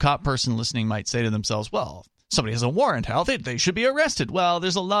a pro-cop person listening might say to themselves, well, somebody has a warrant out, they should be arrested. Well,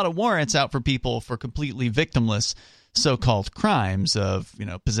 there's a lot of warrants out for people for completely victimless so-called crimes of,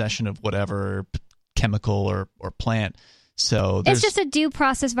 possession of whatever chemical or plant. So it's just a due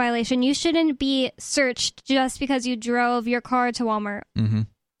process violation. You shouldn't be searched just because you drove your car to Walmart. Mm-hmm.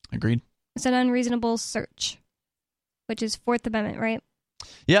 Agreed. It's an unreasonable search, which is Fourth Amendment, right?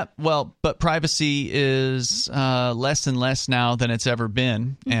 Yeah, well, but privacy is less and less now than it's ever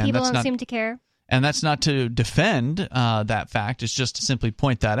been. And people that's don't seem to care. And that's not to defend that fact. It's just to simply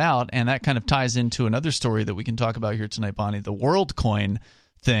point that out. And that kind of ties into another story that we can talk about here tonight, Bonnie, the WorldCoin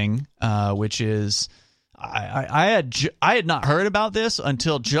thing, which is... I had not heard about this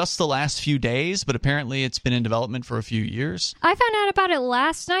until just the last few days, but apparently it's been in development for a few years. I found out about it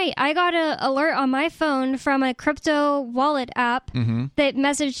last night. I got an alert on my phone from a crypto wallet app that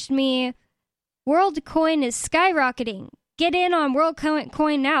messaged me, WorldCoin is skyrocketing. Get in on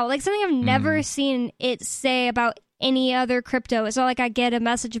WorldCoin now. Like something I've never seen it say about any other crypto. It's not like I get a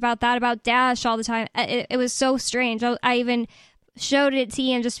message about that, about Dash all the time. It was so strange. I even... showed it to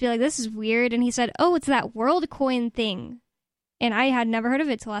Ian just to be like, this is weird. And he said, oh, it's that WorldCoin thing. And I had never heard of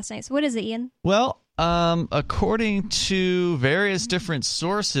it till last night. So what is it, Ian? Well, according to various different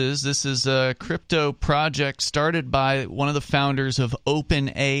sources, this is a crypto project started by one of the founders of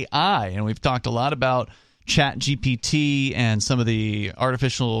OpenAI. And we've talked a lot about ChatGPT and some of the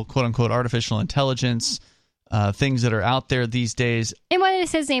quote-unquote artificial intelligence things that are out there these days. And what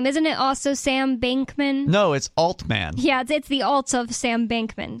is his name? Isn't it also Sam Bankman? No, it's Altman. Yeah, it's the alt of Sam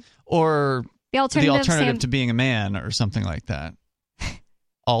Bankman. Or the alternative to being a man or something like that.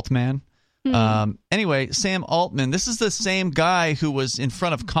 Altman. Anyway, Sam Altman, this is the same guy who was in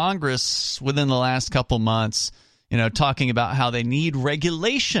front of Congress within the last couple months, talking about how they need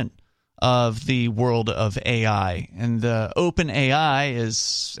regulation of the world of AI. And OpenAI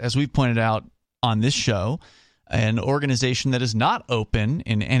is, as we've pointed out on this show, an organization that is not open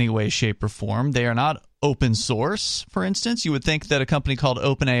in any way, shape, or form. They are not open source, for instance. You would think that a company called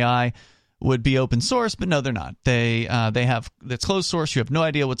OpenAI would be open source, but no, they're not. They have it's closed source. You have no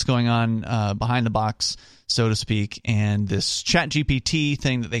idea what's going on behind the box, so to speak. And this ChatGPT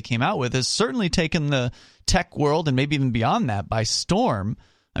thing that they came out with has certainly taken the tech world and maybe even beyond that by storm.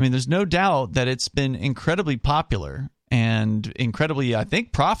 I mean, there's no doubt that it's been incredibly popular. and incredibly, I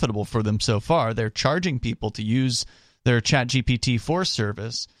think, profitable for them so far. They're charging people to use their ChatGPT-4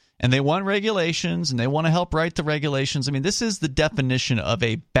 service, and they want regulations, and they want to help write the regulations. I mean, this is the definition of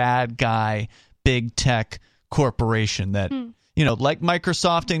a bad guy, big tech corporation that, like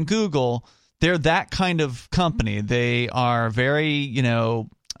Microsoft and Google, they're that kind of company. They are very,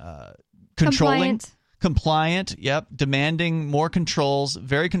 controlling. Compliant, yep, demanding more controls,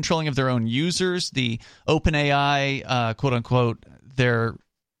 very controlling of their own users. The OpenAI, quote unquote, their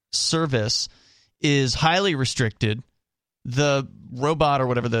service is highly restricted. The robot or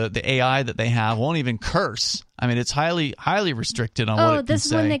whatever, the AI that they have won't even curse. I mean, it's highly restricted on what it can say. Oh, this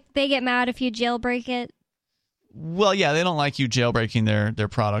is when they get mad if you jailbreak it? Well, yeah, they don't like you jailbreaking their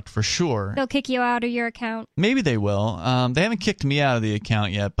product for sure. They'll kick you out of your account. Maybe they will. They haven't kicked me out of the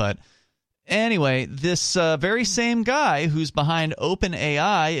account yet, but anyway, this very same guy who's behind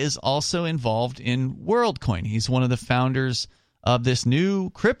OpenAI is also involved in WorldCoin. He's one of the founders of this new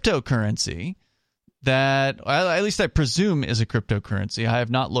cryptocurrency that, at least I presume, is a cryptocurrency. I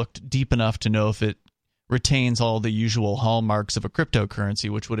have not looked deep enough to know if it retains all the usual hallmarks of a cryptocurrency,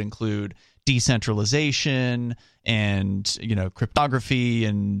 which would include decentralization and cryptography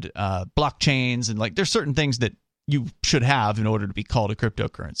and blockchains, and like there's certain things that you should have in order to be called a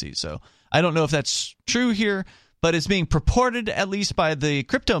cryptocurrency. So I don't know if that's true here, but it's being purported, at least by the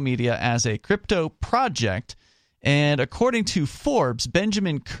crypto media, as a crypto project. And according to Forbes,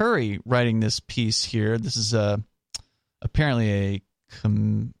 Benjamin Curry writing this piece here, this is apparently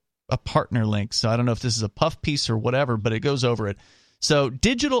a partner link, so I don't know if this is a puff piece or whatever, but it goes over it. So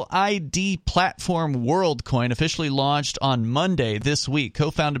digital ID platform WorldCoin officially launched on Monday this week.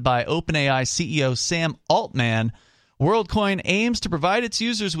 Co-founded by OpenAI CEO Sam Altman, WorldCoin aims to provide its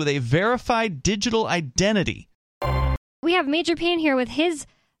users with a verified digital identity. We have Major Payne here with his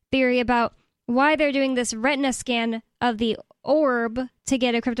theory about why they're doing this retina scan of the orb to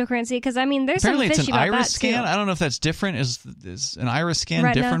get a cryptocurrency, because I mean there's apparently some fishy about that. Apparently it's an iris scan. Too. I don't know if that's different. Is an iris scan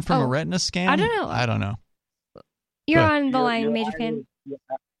retina? Different from a retina scan? I don't know. You're on the line, Major Payne.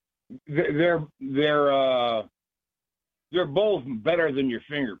 They're both better than your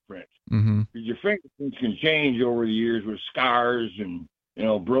fingerprint. Mm-hmm. Your fingerprints can change over the years with scars and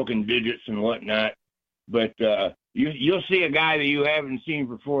broken digits and whatnot. But you'll see a guy that you haven't seen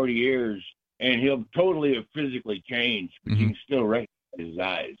for 40 years, and he'll totally have physically changed, but you can still recognize his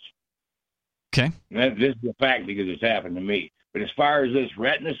eyes. Okay. And this is a fact because it's happened to me. But as far as this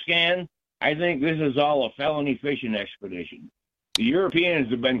retina scan, I think this is all a felony fishing expedition. The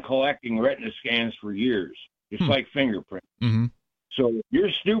Europeans have been collecting retina scans for years, just like fingerprints. Mm-hmm. So if you're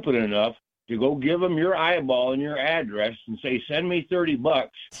stupid enough to go give them your eyeball and your address and say, send me $30,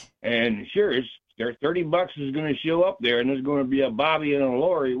 and sure, their $30 is going to show up there, and there's going to be a Bobby and a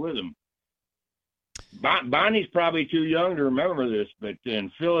Lori with them. Bonnie's probably too young to remember this, but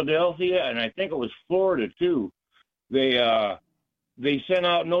in Philadelphia, and I think it was Florida too, they sent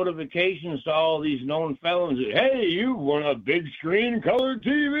out notifications to all these known felons that, hey, you want a big screen colored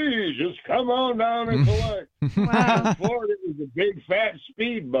TV, just come on down and collect. Wow. Florida is a big fat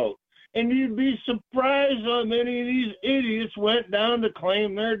speedboat. And you'd be surprised how many of these idiots went down to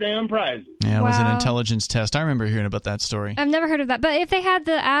claim their damn prizes. Yeah, it was an intelligence test. I remember hearing about that story. I've never heard of that. But if they had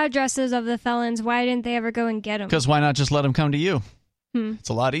the addresses of the felons, why didn't they ever go and get them? Because why not just let them come to you? It's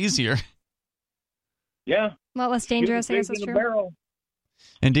a lot easier. Yeah. A lot less dangerous, I guess that's true. Barrel.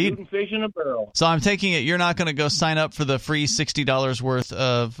 Indeed. Shooting fish in a barrel. So I'm taking it you're not going to go sign up for the free $60 worth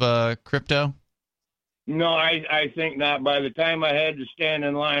of crypto? No, I think not. By the time I had to stand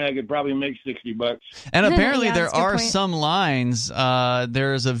in line, I could probably make $60. And apparently Yeah, there that's a good are point. some lines.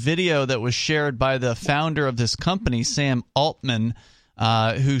 There's a video that was shared by the founder of this company, Sam Altman,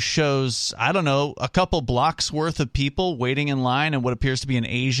 who shows, I don't know, a couple blocks worth of people waiting in line in what appears to be an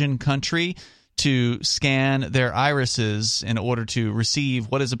Asian country to scan their irises in order to receive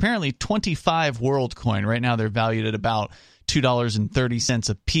what is apparently 25 WorldCoin. Right now they're valued at about $2.30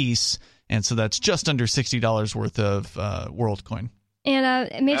 a piece. And so that's just under $60 worth of WorldCoin.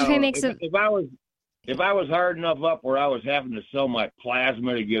 And Major Payne makes a... If I was hard enough up where I was having to sell my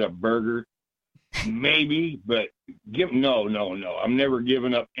plasma to get a burger, maybe, but no. I'm never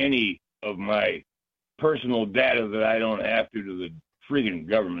giving up any of my personal data that I don't have to the freaking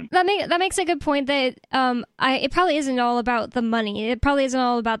government. That makes a good point that it probably isn't all about the money. It probably isn't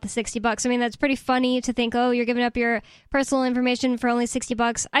all about the $60. I mean, that's pretty funny to think, oh, you're giving up your personal information for only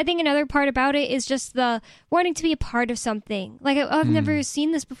 $60. I think another part about it is just the wanting to be a part of something. Like, I've never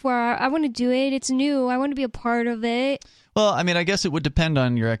seen this before. I want to do it. It's new. I want to be a part of it. Well, I mean, I guess it would depend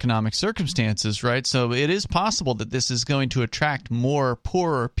on your economic circumstances, right? So it is possible that this is going to attract more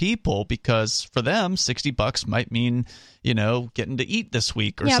poorer people because for them, $60 might mean, getting to eat this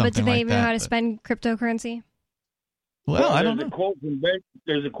week or something like that. Yeah, but do they even know how to spend cryptocurrency? Well, I don't know.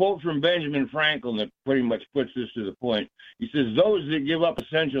 There's a quote from Benjamin Franklin that pretty much puts this to the point. He says, those that give up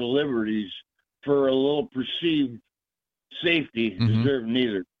essential liberties for a little perceived safety deserve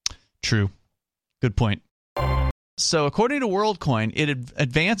neither. True. Good point. So according to WorldCoin,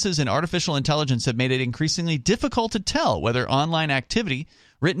 advances in artificial intelligence have made it increasingly difficult to tell whether online activity,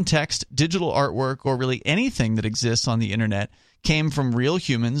 written text, digital artwork, or really anything that exists on the internet came from real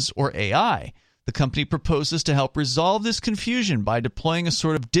humans or AI. The company proposes to help resolve this confusion by deploying a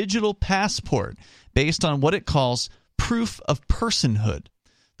sort of digital passport based on what it calls proof of personhood.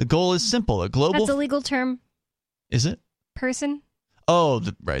 The goal is simple. That's a legal term. Is it? Person? Oh,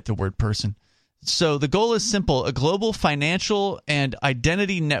 right, the word person. So the goal is simple, a global financial and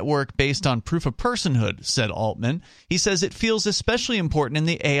identity network based on proof of personhood, said Altman. He says it feels especially important in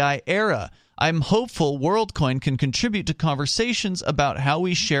the AI era. I'm hopeful WorldCoin can contribute to conversations about how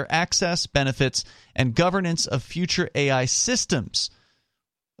we share access, benefits, and governance of future AI systems.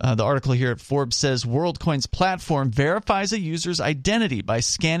 The article here at Forbes says WorldCoin's platform verifies a user's identity by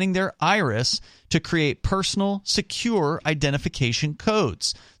scanning their iris to create personal, secure identification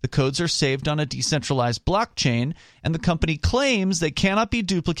codes. The codes are saved on a decentralized blockchain, and the company claims they cannot be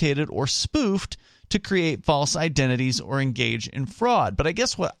duplicated or spoofed to create false identities or engage in fraud. But I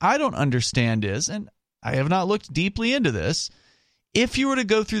guess what I don't understand is, and I have not looked deeply into this, if you were to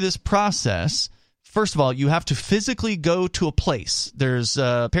go through this process, first of all, you have to physically go to a place. There's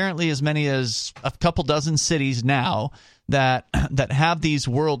apparently as many as a couple dozen cities now that have these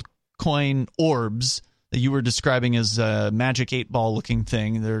WorldCoin orbs that you were describing as a magic 8-ball looking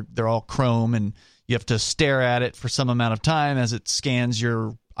thing. They're all chrome, and you have to stare at it for some amount of time as it scans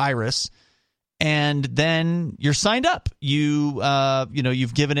your iris. And then you're signed up.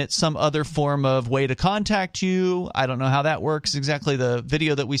 You've given it some other form of way to contact you. I don't know how that works exactly. The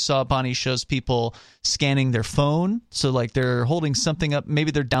video that we saw, Bonnie, shows people scanning their phone. So like they're holding something up.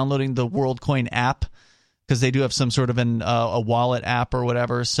 Maybe they're downloading the WorldCoin app because they do have some sort of a wallet app or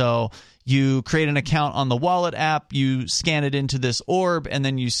whatever. So you create an account on the wallet app. You scan it into this orb, and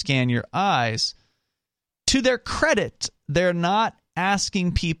then you scan your eyes. To their credit, they're not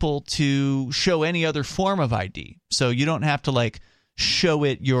asking people to show any other form of ID. So you don't have to show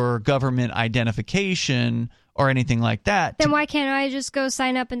it your government identification or anything like that. Then why can't I just go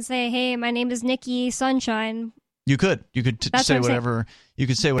sign up and say, "Hey, my name is Nikki Sunshine"? You could say whatever you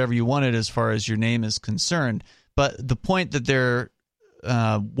could say whatever you wanted as far as your name is concerned. But the point that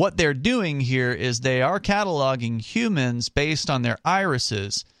what they're doing here is they are cataloging humans based on their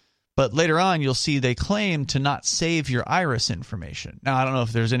irises. But later on, you'll see they claim to not save your iris information. Now, I don't know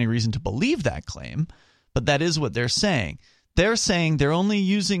if there's any reason to believe that claim, but that is what they're saying. They're saying they're only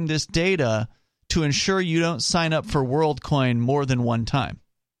using this data to ensure you don't sign up for WorldCoin more than one time.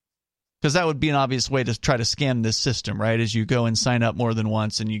 Because that would be an obvious way to try to scam this system, right? As you go and sign up more than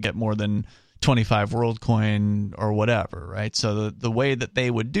once and you get more than 25 WorldCoin or whatever, right? So the way that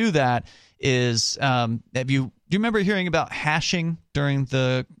they would do that is, do you remember hearing about hashing during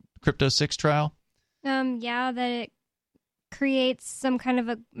the Crypto 6 trial? Yeah, that it creates some kind of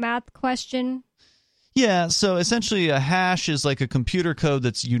a math question. Yeah, so essentially a hash is like a computer code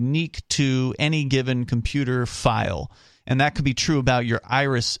that's unique to any given computer file. And that could be true about your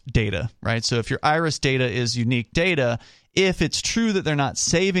iris data, right? So if your iris data is unique data, if it's true that they're not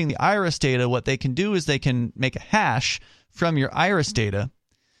saving the iris data, what they can do is they can make a hash from your iris data.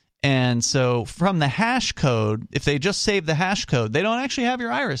 And so from the hash code, if they just save the hash code, they don't actually have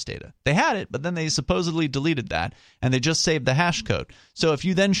your iris data. They had it, but then they supposedly deleted that, and they just saved the hash code. So if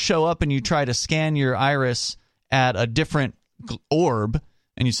you then show up and you try to scan your iris at a different orb,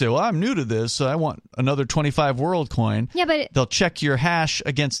 and you say, well, I'm new to this, so I want another 25 WorldCoin. Yeah, but they'll check your hash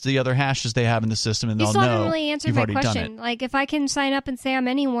against the other hashes they have in the system, and they'll know you still haven't really answered my question. Done it. If I can sign up and say I'm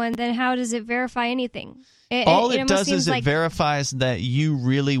anyone, then how does it verify anything? All it does is it verifies that you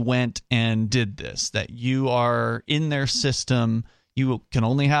really went and did this, that you are in their system. You can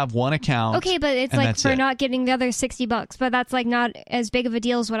only have one account. Okay, but it's for not getting the other $60, but that's not as big of a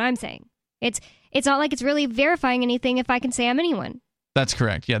deal as what I'm saying. It's not like it's really verifying anything if I can say I'm anyone. That's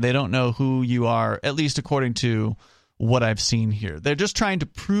correct. Yeah, they don't know who you are, at least according to what I've seen here. They're just trying to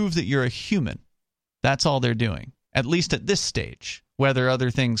prove that you're a human. That's all they're doing, at least at this stage. Whether other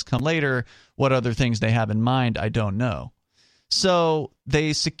things come later, what other things they have in mind, I don't know. So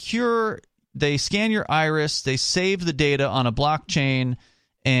they scan your iris, they save the data on a blockchain,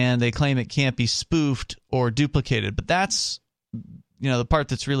 and they claim it can't be spoofed or duplicated. But that's the part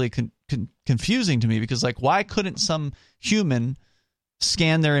that's really confusing to me, because like, why couldn't some human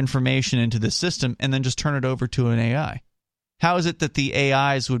scan their information into this system and then just turn it over to an AI? How is it that the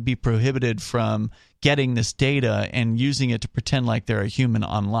AIs would be prohibited from getting this data and using it to pretend like they're a human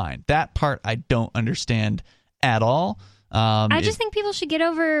online? That part I don't understand at all. I just think people should get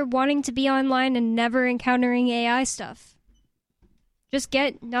over wanting to be online and never encountering AI stuff. Just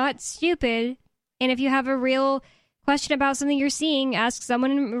get not stupid, and if you have a real question about something you're seeing, ask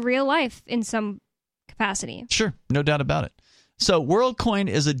someone in real life in some capacity. Sure, no doubt about it. So WorldCoin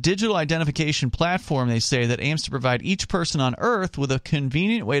is a digital identification platform, they say, that aims to provide each person on Earth with a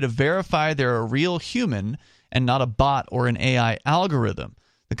convenient way to verify they're a real human and not a bot or an AI algorithm.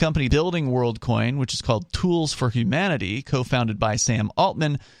 The company building WorldCoin, which is called Tools for Humanity, co-founded by Sam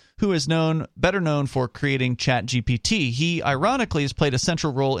Altman, who is better known for creating ChatGPT. He, ironically, has played a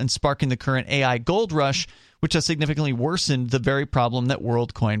central role in sparking the current AI gold rush, which has significantly worsened the very problem that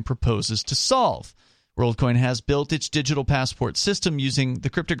WorldCoin proposes to solve. WorldCoin has built its digital passport system using the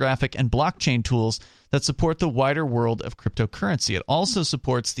cryptographic and blockchain tools that support the wider world of cryptocurrency. It also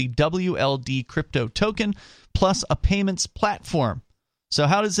supports the WLD crypto token plus a payments platform. So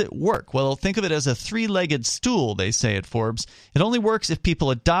how does it work? Well, think of it as a three-legged stool, they say at Forbes. It only works if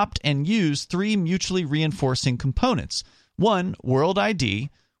people adopt and use three mutually reinforcing components. One, World ID,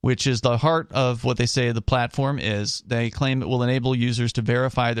 which is the heart of what they say the platform is. They claim it will enable users to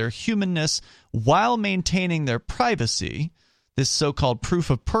verify their humanness while maintaining their privacy. This so-called proof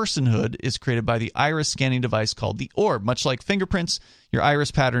of personhood is created by the iris scanning device called the Orb. Much like fingerprints, your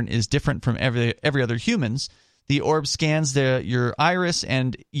iris pattern is different from every other human's. The Orb scans your iris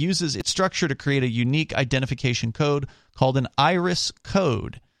and uses its structure to create a unique identification code called an iris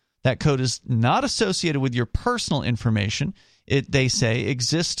code. That code is not associated with your personal information. It, they say,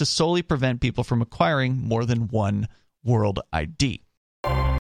 exists to solely prevent people from acquiring more than one World ID.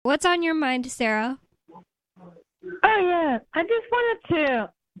 What's on your mind, Sarah? Oh, yeah. I just wanted to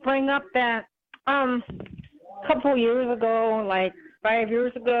bring up that a couple years ago, like 5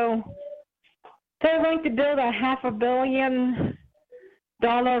 years ago, they were going to build a $500 million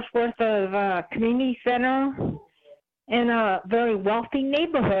worth of community center in a very wealthy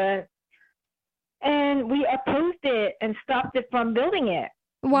neighborhood. And we opposed it and stopped it from building it.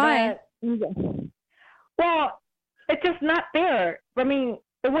 Why? Well, it's just not fair. I mean,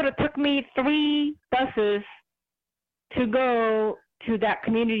 it would have took me 3 buses to go to that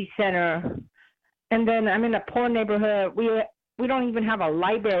community center. And then I'm in a poor neighborhood. We don't even have a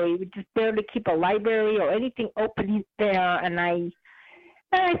library. We just barely keep a library or anything open there. And I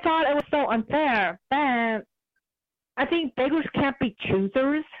thought it was so unfair. But I think beggars can't be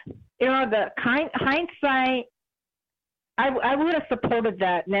choosers. You know, the hindsight, I would have supported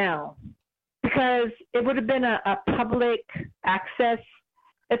that now, because it would have been a public access.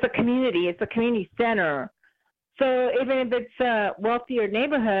 It's a community center. So even if it's a wealthier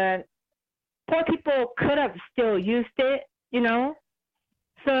neighborhood, poor people could have still used it, you know.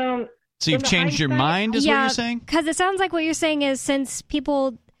 So you've changed your mind, is what you're saying? Because it sounds like what you're saying is, since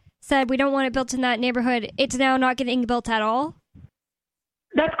people said we don't want it built in that neighborhood, it's now not getting built at all?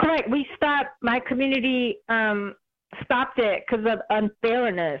 That's correct. We stopped, my community stopped it because of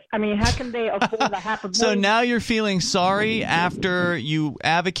unfairness. I mean, how can they afford the $500 million? So now you're feeling sorry after you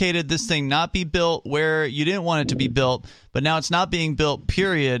advocated this thing not be built where you didn't want it to be built, but now it's not being built,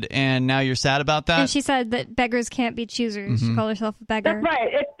 period, and now you're sad about that? And she said that beggars can't be choosers. She called herself a beggar. That's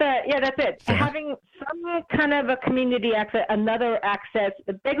right. That's it. Fair. Having some kind of a community access, another access,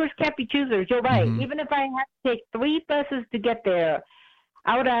 the beggars can't be choosers. You're right. Even if I had to take 3 buses to get there,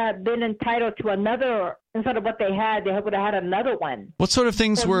 I would have been entitled to another, instead of what they had, they would have had another one. What sort of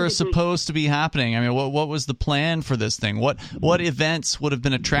things were supposed to be happening? I mean, what was the plan for this thing? What events would have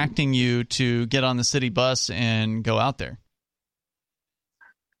been attracting you to get on the city bus and go out there?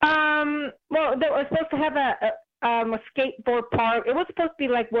 Well, they were supposed to have a skateboard park. It was supposed to be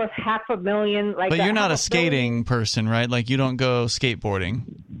like worth $500 million. Like, but you're not a skating person, right? Like, you don't go skateboarding.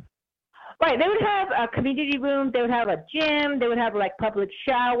 Right. They would have a community room. They would have a gym. They would have like public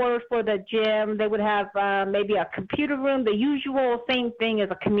showers for the gym. They would have maybe a computer room. The usual same thing as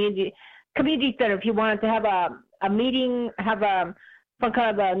a community center. If you wanted to have a meeting, have some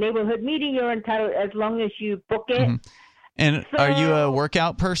kind of a neighborhood meeting, you're entitled as long as you book it. And so, are you a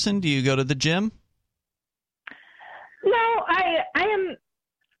workout person? Do you go to the gym? No, I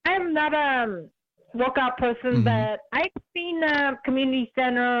am not a workout person, but I've seen a community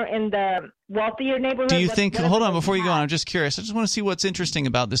center in the wealthier neighborhood. Do you think, hold on, before you go on, I'm just curious. I just want to see what's interesting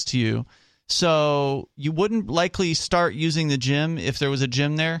about this to you. So you wouldn't likely start using the gym if there was a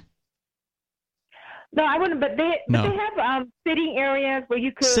gym there? No, I wouldn't. But they have sitting areas where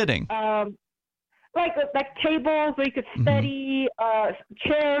you could Sitting. Like tables where you could study,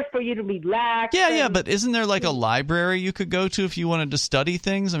 chairs for you to relax. Yeah, but isn't there like a library you could go to if you wanted to study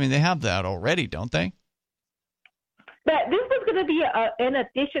things? I mean, they have that already, don't they? But this was going to be in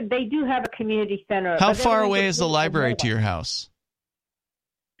addition. They do have a community center. How far away is the library to your house?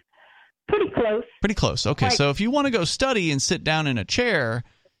 Pretty close. Pretty close. Okay, so if you want to go study and sit down in a chair,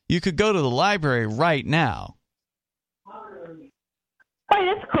 you could go to the library right now. Right,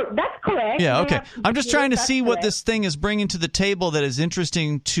 that's correct. Yeah, okay. I'm just trying to see what this thing is bringing to the table that is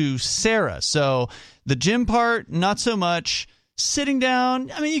interesting to Sarah. So the gym part, not so much. Sitting down,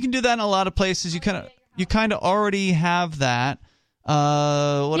 I mean, you can do that in a lot of places. You kind of already have that.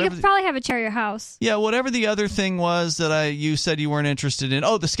 You could probably have a chair at your house. Yeah, whatever the other thing was that you said you weren't interested in.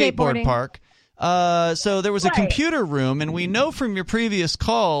 Oh, the skateboard park. So there was a computer room, and we know from your previous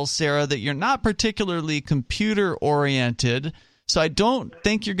calls, Sarah, that you're not particularly computer-oriented. So I don't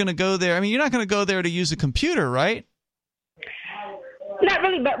think you're going to go there. I mean, you're not going to go there to use a computer, right? Not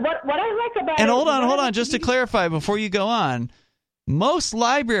really, but what I like about and hold on, just to clarify before you go on, most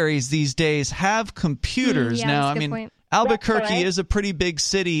libraries these days have computers. Yeah, now, that's a I good mean, point. Albuquerque is a pretty big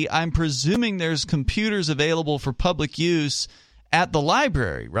city. I'm presuming there's computers available for public use at the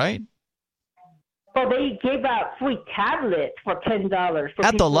library, right? Well, they give out free tablets for $10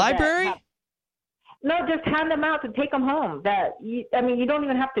 at the library. No, just hand them out to take them home. You don't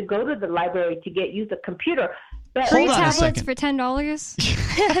even have to go to the library to use a computer. But free tablets for $10?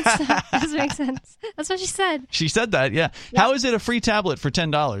 That doesn't make sense. That's what she said. She said that, yeah. How is it a free tablet for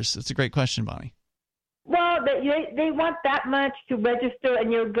 $10? That's a great question, Bonnie. Well, they want that much to register,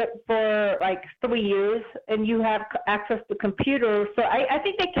 and you're good for like 3 years, and you have access to computers. So I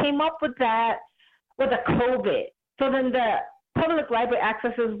think they came up with that with the COVID. So then the public library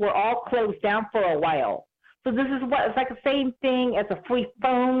accesses were all closed down for a while. So this is it's like the same thing as a free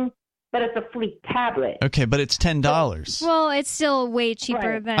phone, but it's a free tablet. Okay, but it's $10. Well, it's still way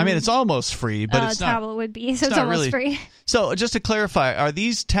cheaper than. I mean, it's almost free, but it's not. A tablet would be, so it's almost free. So just to clarify, are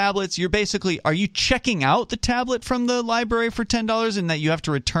these tablets? Are you checking out the tablet from the library for $10, and that you have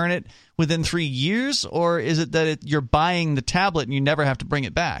to return it within 3 years, or is it that you're buying the tablet and you never have to bring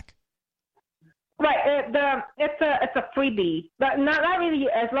it back? Right, it's a freebie, but not really.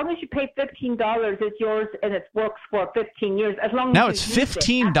 As long as you pay $15, it's yours and it works for 15 years. As long as now it's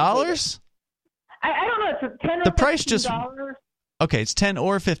 $15. I don't know. It's $10 or the price $15. Okay, it's $10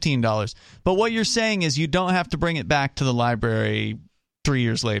 or $15. But what you're saying is you don't have to bring it back to the library 3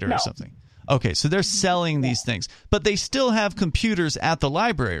 years later or something. Okay, so they're selling these things, but they still have computers at the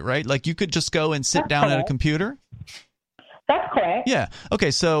library, right? Like you could just go and sit down at a computer. That's correct. Yeah. Okay,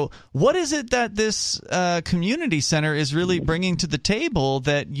 so what is it that this community center is really bringing to the table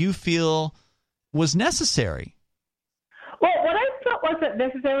that you feel was necessary? Well, what I thought wasn't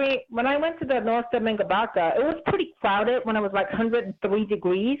necessary, when I went to the North Domingo Baca, it was pretty crowded when it was like 103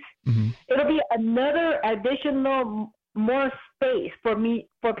 degrees. Mm-hmm. It'll be another additional, more space for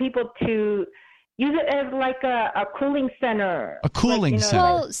people to use it as like a cooling center. A cooling center.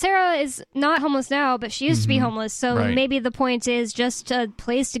 Well, Sarah is not homeless now, but she used to be homeless. So maybe the point is just a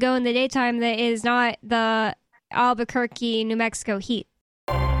place to go in the daytime that is not the Albuquerque, New Mexico heat.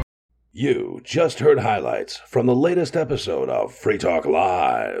 You just heard highlights from the latest episode of Free Talk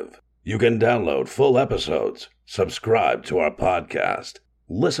Live. You can download full episodes, subscribe to our podcast,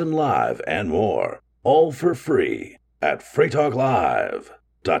 listen live, and more, all for free at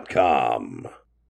freetalklive.com.